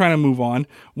him. They're trying to move on.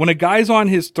 When a guy's on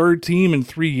his third team in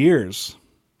 3 years,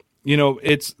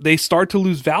 they start to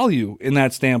lose value in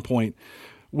that standpoint,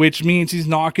 which means he's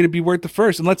not going to be worth the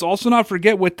first. And let's also not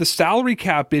forget with the salary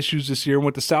cap issues this year and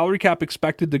with the salary cap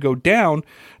expected to go down,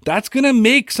 that's going to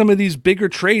make some of these bigger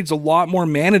trades a lot more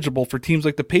manageable for teams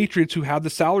like the Patriots who have the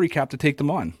salary cap to take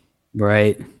them on.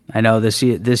 Right. I know this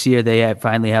year they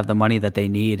finally have the money that they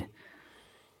need.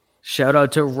 Shout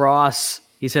out to Ross.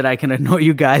 He said, I can annoy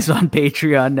you guys on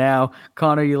Patreon now.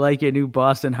 Connor, you like your new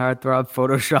Boston Heartthrob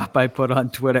Photoshop I put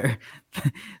on Twitter?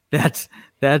 That's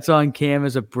on Cam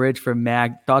as a bridge for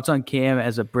Mac. Thoughts on Cam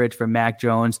as a bridge for Mac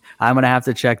Jones. I'm going to have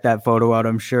to check that photo out.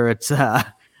 I'm sure it's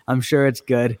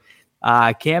good.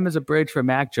 Cam as a bridge for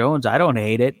Mac Jones. I don't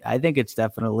hate it. I think it's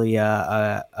definitely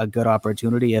a good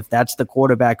opportunity. If that's the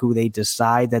quarterback who they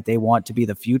decide that they want to be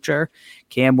the future,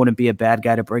 Cam wouldn't be a bad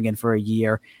guy to bring in for a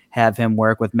year, have him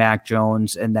work with Mac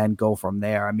Jones, and then go from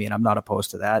there. I mean, I'm not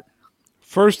opposed to that.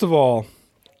 First of all,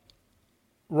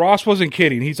 Ross wasn't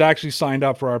kidding. He's actually signed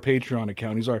up for our Patreon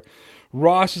account.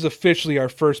 Ross is officially our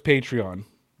first Patreon.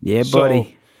 Yeah,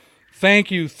 buddy. So, thank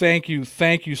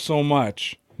you so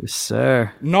much. Yes,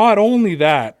 sir. Not only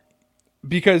that,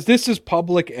 because this is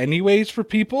public anyways for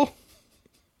people,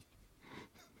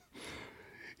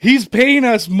 he's paying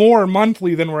us more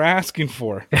monthly than we're asking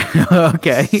for.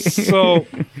 Okay. So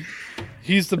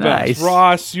he's the best. Nice.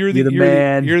 Ross, you're the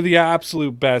man. You're the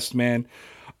absolute best, man.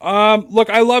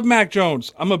 Look, I love Mac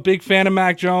Jones. I'm a big fan of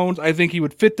Mac Jones. I think he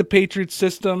would fit the Patriots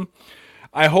system.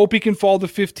 I hope he can fall to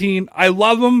 15. I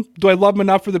love him. Do I love him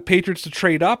enough for the Patriots to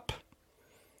trade up?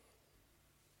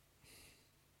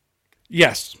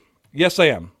 Yes. Yes, I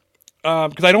am.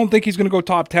 Because I don't think he's going to go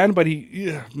top 10, but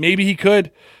maybe he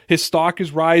could. His stock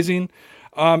is rising.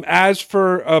 As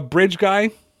for a bridge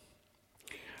guy,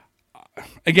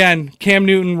 again, Cam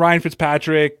Newton, Ryan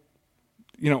Fitzpatrick,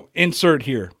 insert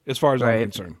here as far as I'm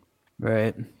concerned.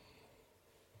 Right.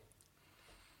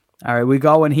 All right, we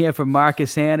got one here from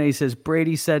Marcus Hanna. He says,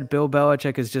 Brady said Bill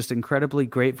Belichick is just incredibly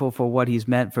grateful for what he's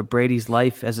meant for Brady's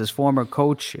life as his former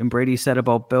coach. And Brady said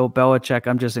about Bill Belichick,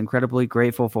 I'm just incredibly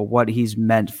grateful for what he's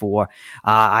meant for.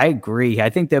 I agree.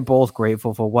 I think they're both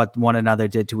grateful for what one another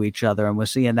did to each other. And we're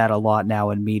seeing that a lot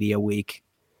now in media week.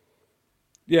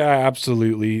 Yeah,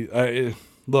 absolutely.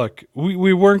 Look,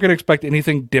 we weren't going to expect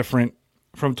anything different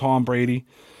from Tom Brady.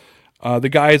 The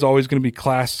guy is always going to be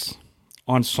class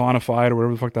on sonified or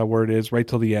whatever the fuck that word is right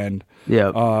till the end.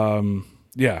 Yeah.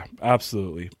 Yeah,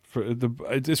 absolutely.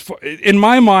 In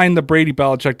my mind, the Brady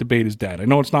Belichick debate is dead. I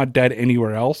know it's not dead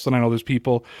anywhere else, and I know there's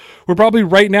people who are probably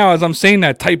right now, as I'm saying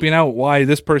that, typing out why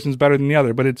this person's better than the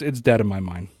other, but it's dead in my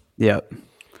mind. Yep.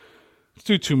 Let's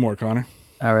do two more, Connor.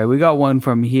 All right, we got one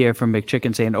from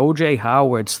McChicken saying, OJ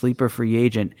Howard, sleeper free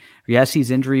agent. Yes, he's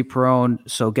injury prone,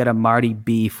 so get a Marty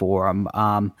B for him.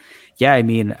 Yeah, I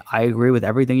mean, I agree with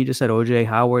everything you just said. OJ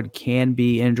Howard can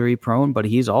be injury prone, but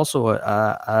he's also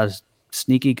a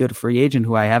sneaky good free agent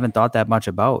who I haven't thought that much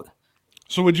about.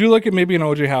 So would you look at maybe an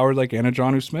OJ Howard like Anna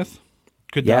Jonnu Smith?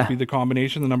 Could that be the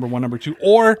combination, the number one, number two?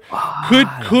 Or could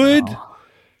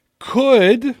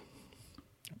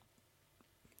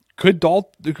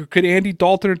Andy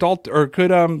Dalton or could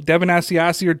Devin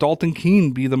Asiasi or Dalton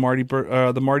Keene be the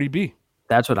Marty B?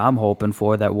 That's what I'm hoping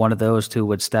for, that one of those two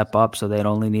would step up so they'd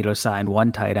only need to sign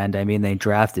one tight end. I mean, they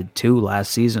drafted two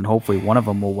last season. Hopefully one of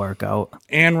them will work out.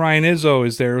 And Ryan Izzo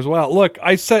is there as well. Look,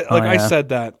 I said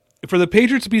that for the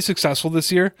Patriots to be successful this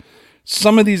year,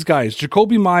 some of these guys,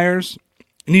 Jacoby Myers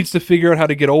needs to figure out how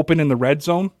to get open in the red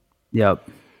zone. Yep.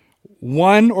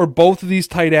 One or both of these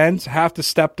tight ends have to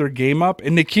step their game up,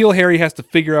 and N'Keal Harry has to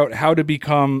figure out how to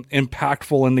become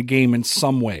impactful in the game in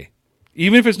some way.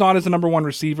 Even if it's not as the number one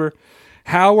receiver,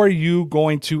 how are you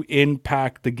going to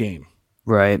impact the game?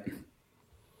 Right.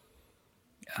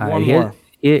 One more.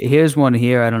 Here's one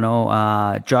here. I don't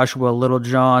know. Joshua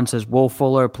Littlejohn says, Will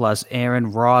Fuller plus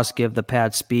Aaron Ross give the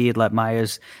Pats speed. Let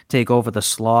Myers take over the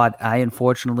slot. I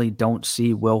unfortunately don't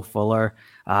see Will Fuller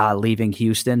leaving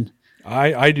Houston.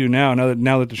 I do now that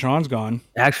Deshaun's gone.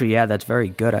 Actually, yeah, that's very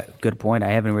good. Good point. I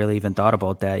haven't really even thought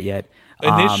about that yet.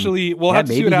 Initially, we'll have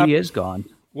to see what happens. Maybe he is gone.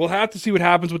 We'll have to see what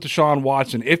happens with Deshaun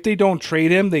Watson. If they don't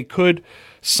trade him, they could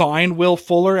sign Will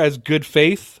Fuller as good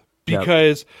faith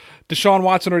because Deshaun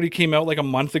Watson already came out like a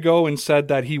month ago and said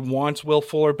that he wants Will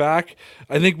Fuller back.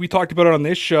 I think we talked about it on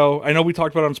this show. I know we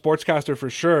talked about it on Sportscaster for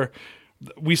sure.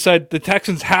 We said the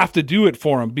Texans have to do it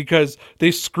for him because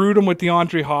they screwed him with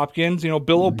DeAndre Hopkins.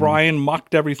 Bill O'Brien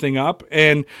mucked everything up,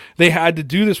 and they had to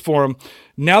do this for him.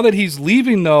 Now that he's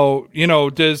leaving, though, do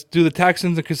the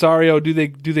Texans and Casario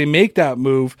do they make that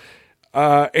move?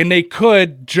 And they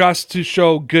could, just to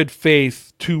show good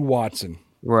faith to Watson.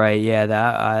 Right. Yeah.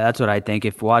 That's what I think.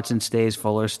 If Watson stays,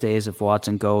 Fuller stays. If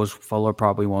Watson goes, Fuller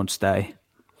probably won't stay.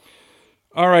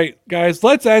 All right, guys,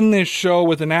 let's end this show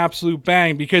with an absolute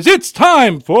bang because it's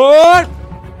time for...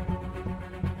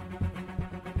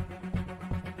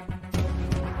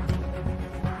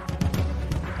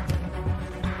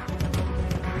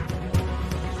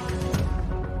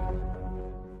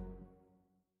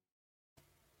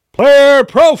 Player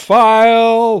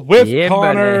profile with Yeah,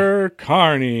 Connor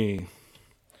Carney.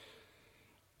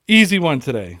 Easy one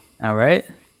today. All right.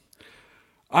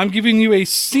 I'm giving you a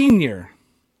senior,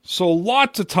 so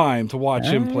lots of time to watch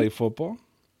him play football.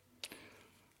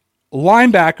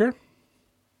 Linebacker.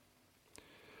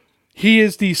 He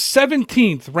is the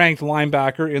 17th ranked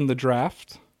linebacker in the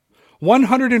draft.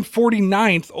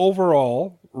 149th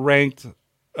overall ranked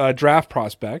draft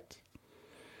prospect.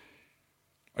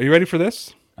 Are you ready for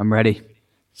this? I'm ready.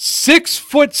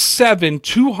 6'7",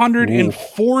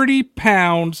 240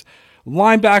 pounds,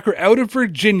 linebacker out of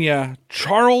Virginia,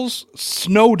 Charles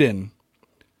Snowden.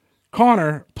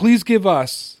 Connor, please give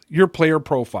us your player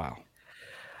profile.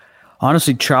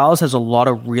 Honestly, Charles has a lot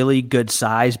of really good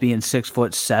size, being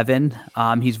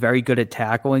 6'7". He's very good at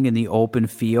tackling in the open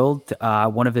field.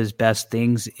 One of his best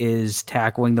things is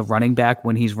tackling the running back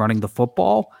when he's running the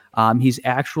football. He's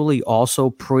actually also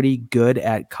pretty good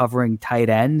at covering tight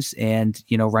ends and,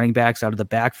 running backs out of the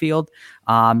backfield.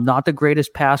 Not the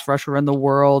greatest pass rusher in the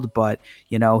world, but,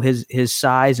 his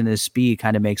size and his speed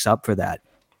kind of makes up for that.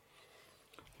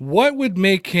 What would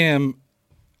make him,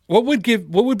 what would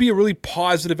be a really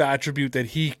positive attribute that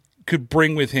he could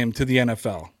bring with him to the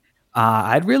NFL?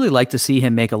 I'd really like to see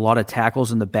him make a lot of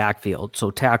tackles in the backfield.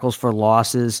 So tackles for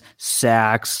losses,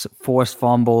 sacks, forced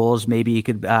fumbles. Maybe he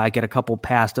could get a couple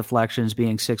pass deflections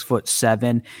being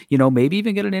 6'7", maybe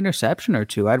even get an interception or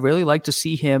two. I'd really like to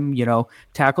see him,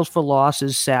 tackles for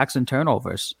losses, sacks, and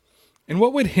turnovers. And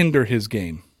what would hinder his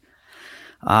game?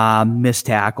 Missed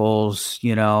tackles,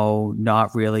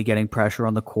 not really getting pressure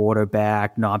on the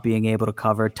quarterback, not being able to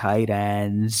cover tight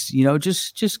ends,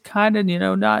 just kind of,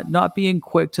 not being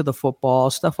quick to the football,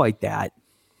 stuff like that.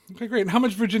 Okay, great. And how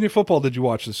much Virginia football did you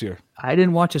watch this year? I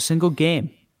didn't watch a single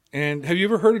game. And have you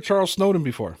ever heard of Charles Snowden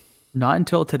before? Not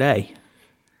until today.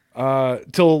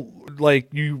 Till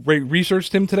you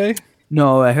researched him today?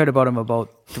 No, I heard about him about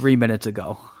 3 minutes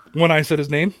ago. When I said his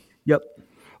name? Yep.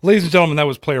 Ladies and gentlemen, that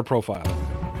was player profile.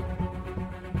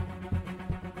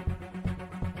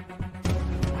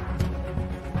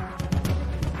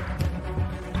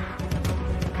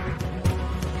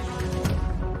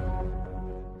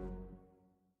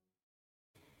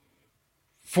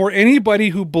 For anybody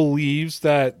who believes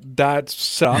that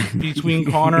that's up between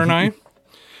Connor and I,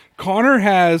 Connor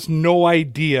has no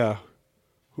idea.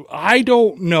 I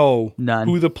don't know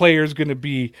who the player is going to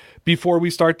be before we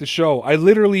start the show. I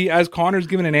literally, as Connor's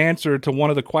giving an answer to one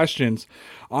of the questions,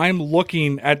 I'm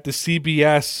looking at the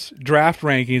CBS draft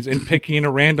rankings and picking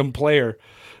a random player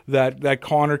that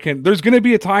Connor can. There's going to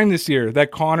be a time this year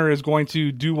that Connor is going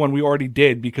to do one we already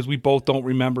did because we both don't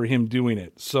remember him doing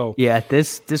it. So yeah,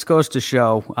 this goes to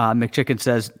show. McChicken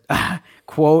says,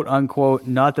 "quote unquote,"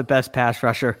 not the best pass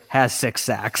rusher, has 6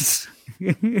 sacks.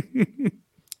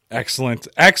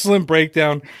 Excellent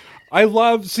breakdown. I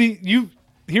love.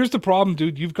 Here's the problem,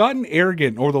 dude. You've gotten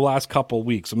arrogant over the last couple of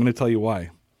weeks. I'm going to tell you why.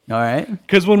 All right.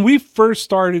 Because when we first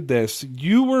started this,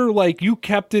 you were you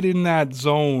kept it in that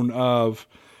zone of,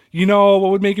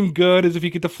 what would make him good is if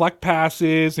he could deflect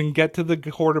passes and get to the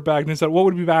quarterback. And said, what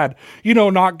would be bad?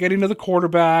 Not getting to the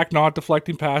quarterback, not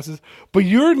deflecting passes. But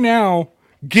you're now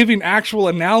giving actual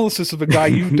analysis of a guy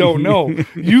you don't know.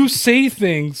 You say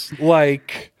things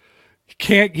like,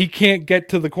 he can't get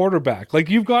to the quarterback.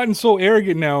 You've gotten so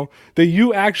arrogant now that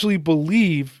you actually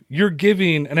believe you're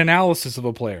giving an analysis of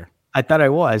a player. I thought I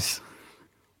was.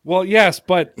 Well, yes,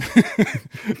 but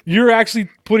you're actually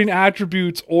putting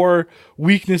attributes or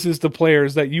weaknesses to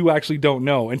players that you actually don't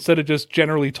know instead of just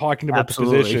generally talking about the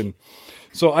position.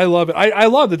 So I love it. I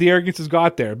love that the arrogance has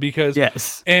got there because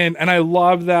yes, and I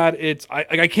love that it's.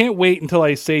 I can't wait until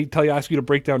ask you to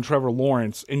break down Trevor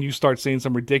Lawrence and you start saying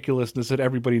some ridiculousness that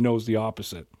everybody knows the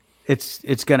opposite.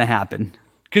 It's gonna happen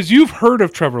because you've heard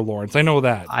of Trevor Lawrence. I know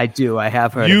that. I do. I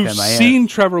have heard of him. You've seen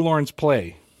Trevor Lawrence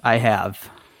play. I have.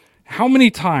 How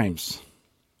many times?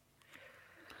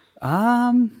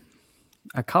 A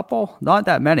couple, not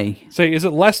that many. Say, is it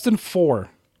less than 4?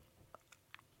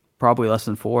 Probably less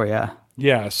than 4, yeah.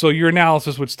 Yeah, so your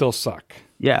analysis would still suck.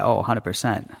 Yeah,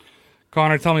 100%.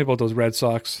 Connor, tell me about those Red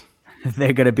Sox.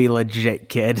 They're going to be legit,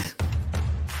 kid.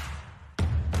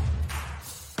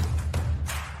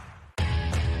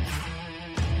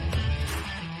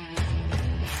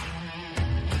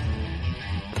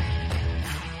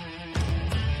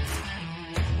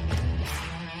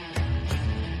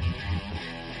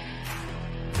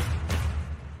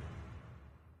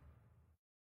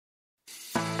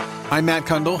 I'm Matt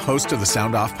Kundle, host of the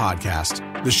Sound Off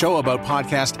Podcast, the show about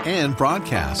podcast and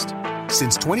broadcast.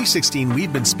 Since 2016,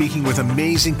 we've been speaking with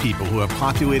amazing people who have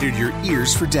populated your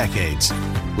ears for decades.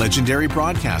 Legendary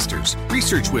broadcasters,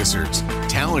 research wizards,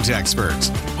 talent experts,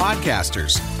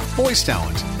 podcasters, voice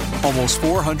talent. Almost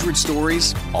 400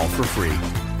 stories, all for free.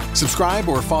 Subscribe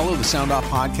or follow the Sound Off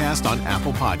Podcast on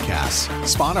Apple Podcasts,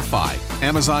 Spotify,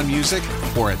 Amazon Music,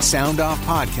 or at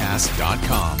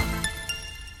soundoffpodcast.com.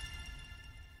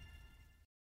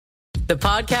 The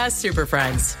Podcast Super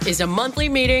Friends is a monthly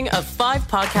meeting of 5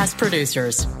 podcast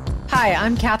producers. Hi,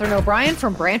 I'm Katherine O'Brien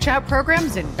from Branch Out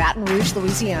Programs in Baton Rouge,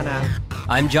 Louisiana.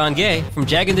 I'm John Gay from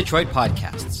Jag and Detroit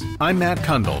Podcasts. I'm Matt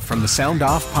Kundle from the Sound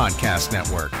Off Podcast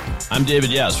Network. I'm David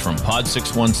Yaz from Pod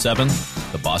 617,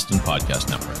 the Boston Podcast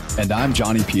Network. And I'm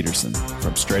Johnny Peterson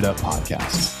from Straight Up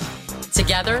Podcasts.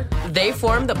 Together, they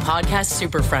form the Podcast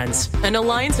Super Friends, an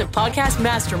alliance of podcast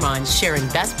masterminds sharing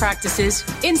best practices,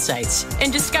 insights,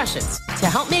 and discussions to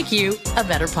help make you a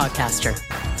better podcaster.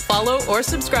 Follow or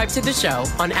subscribe to the show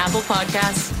on Apple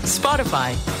Podcasts,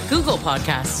 Spotify, Google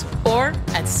Podcasts, or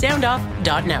at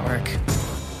soundoff.network.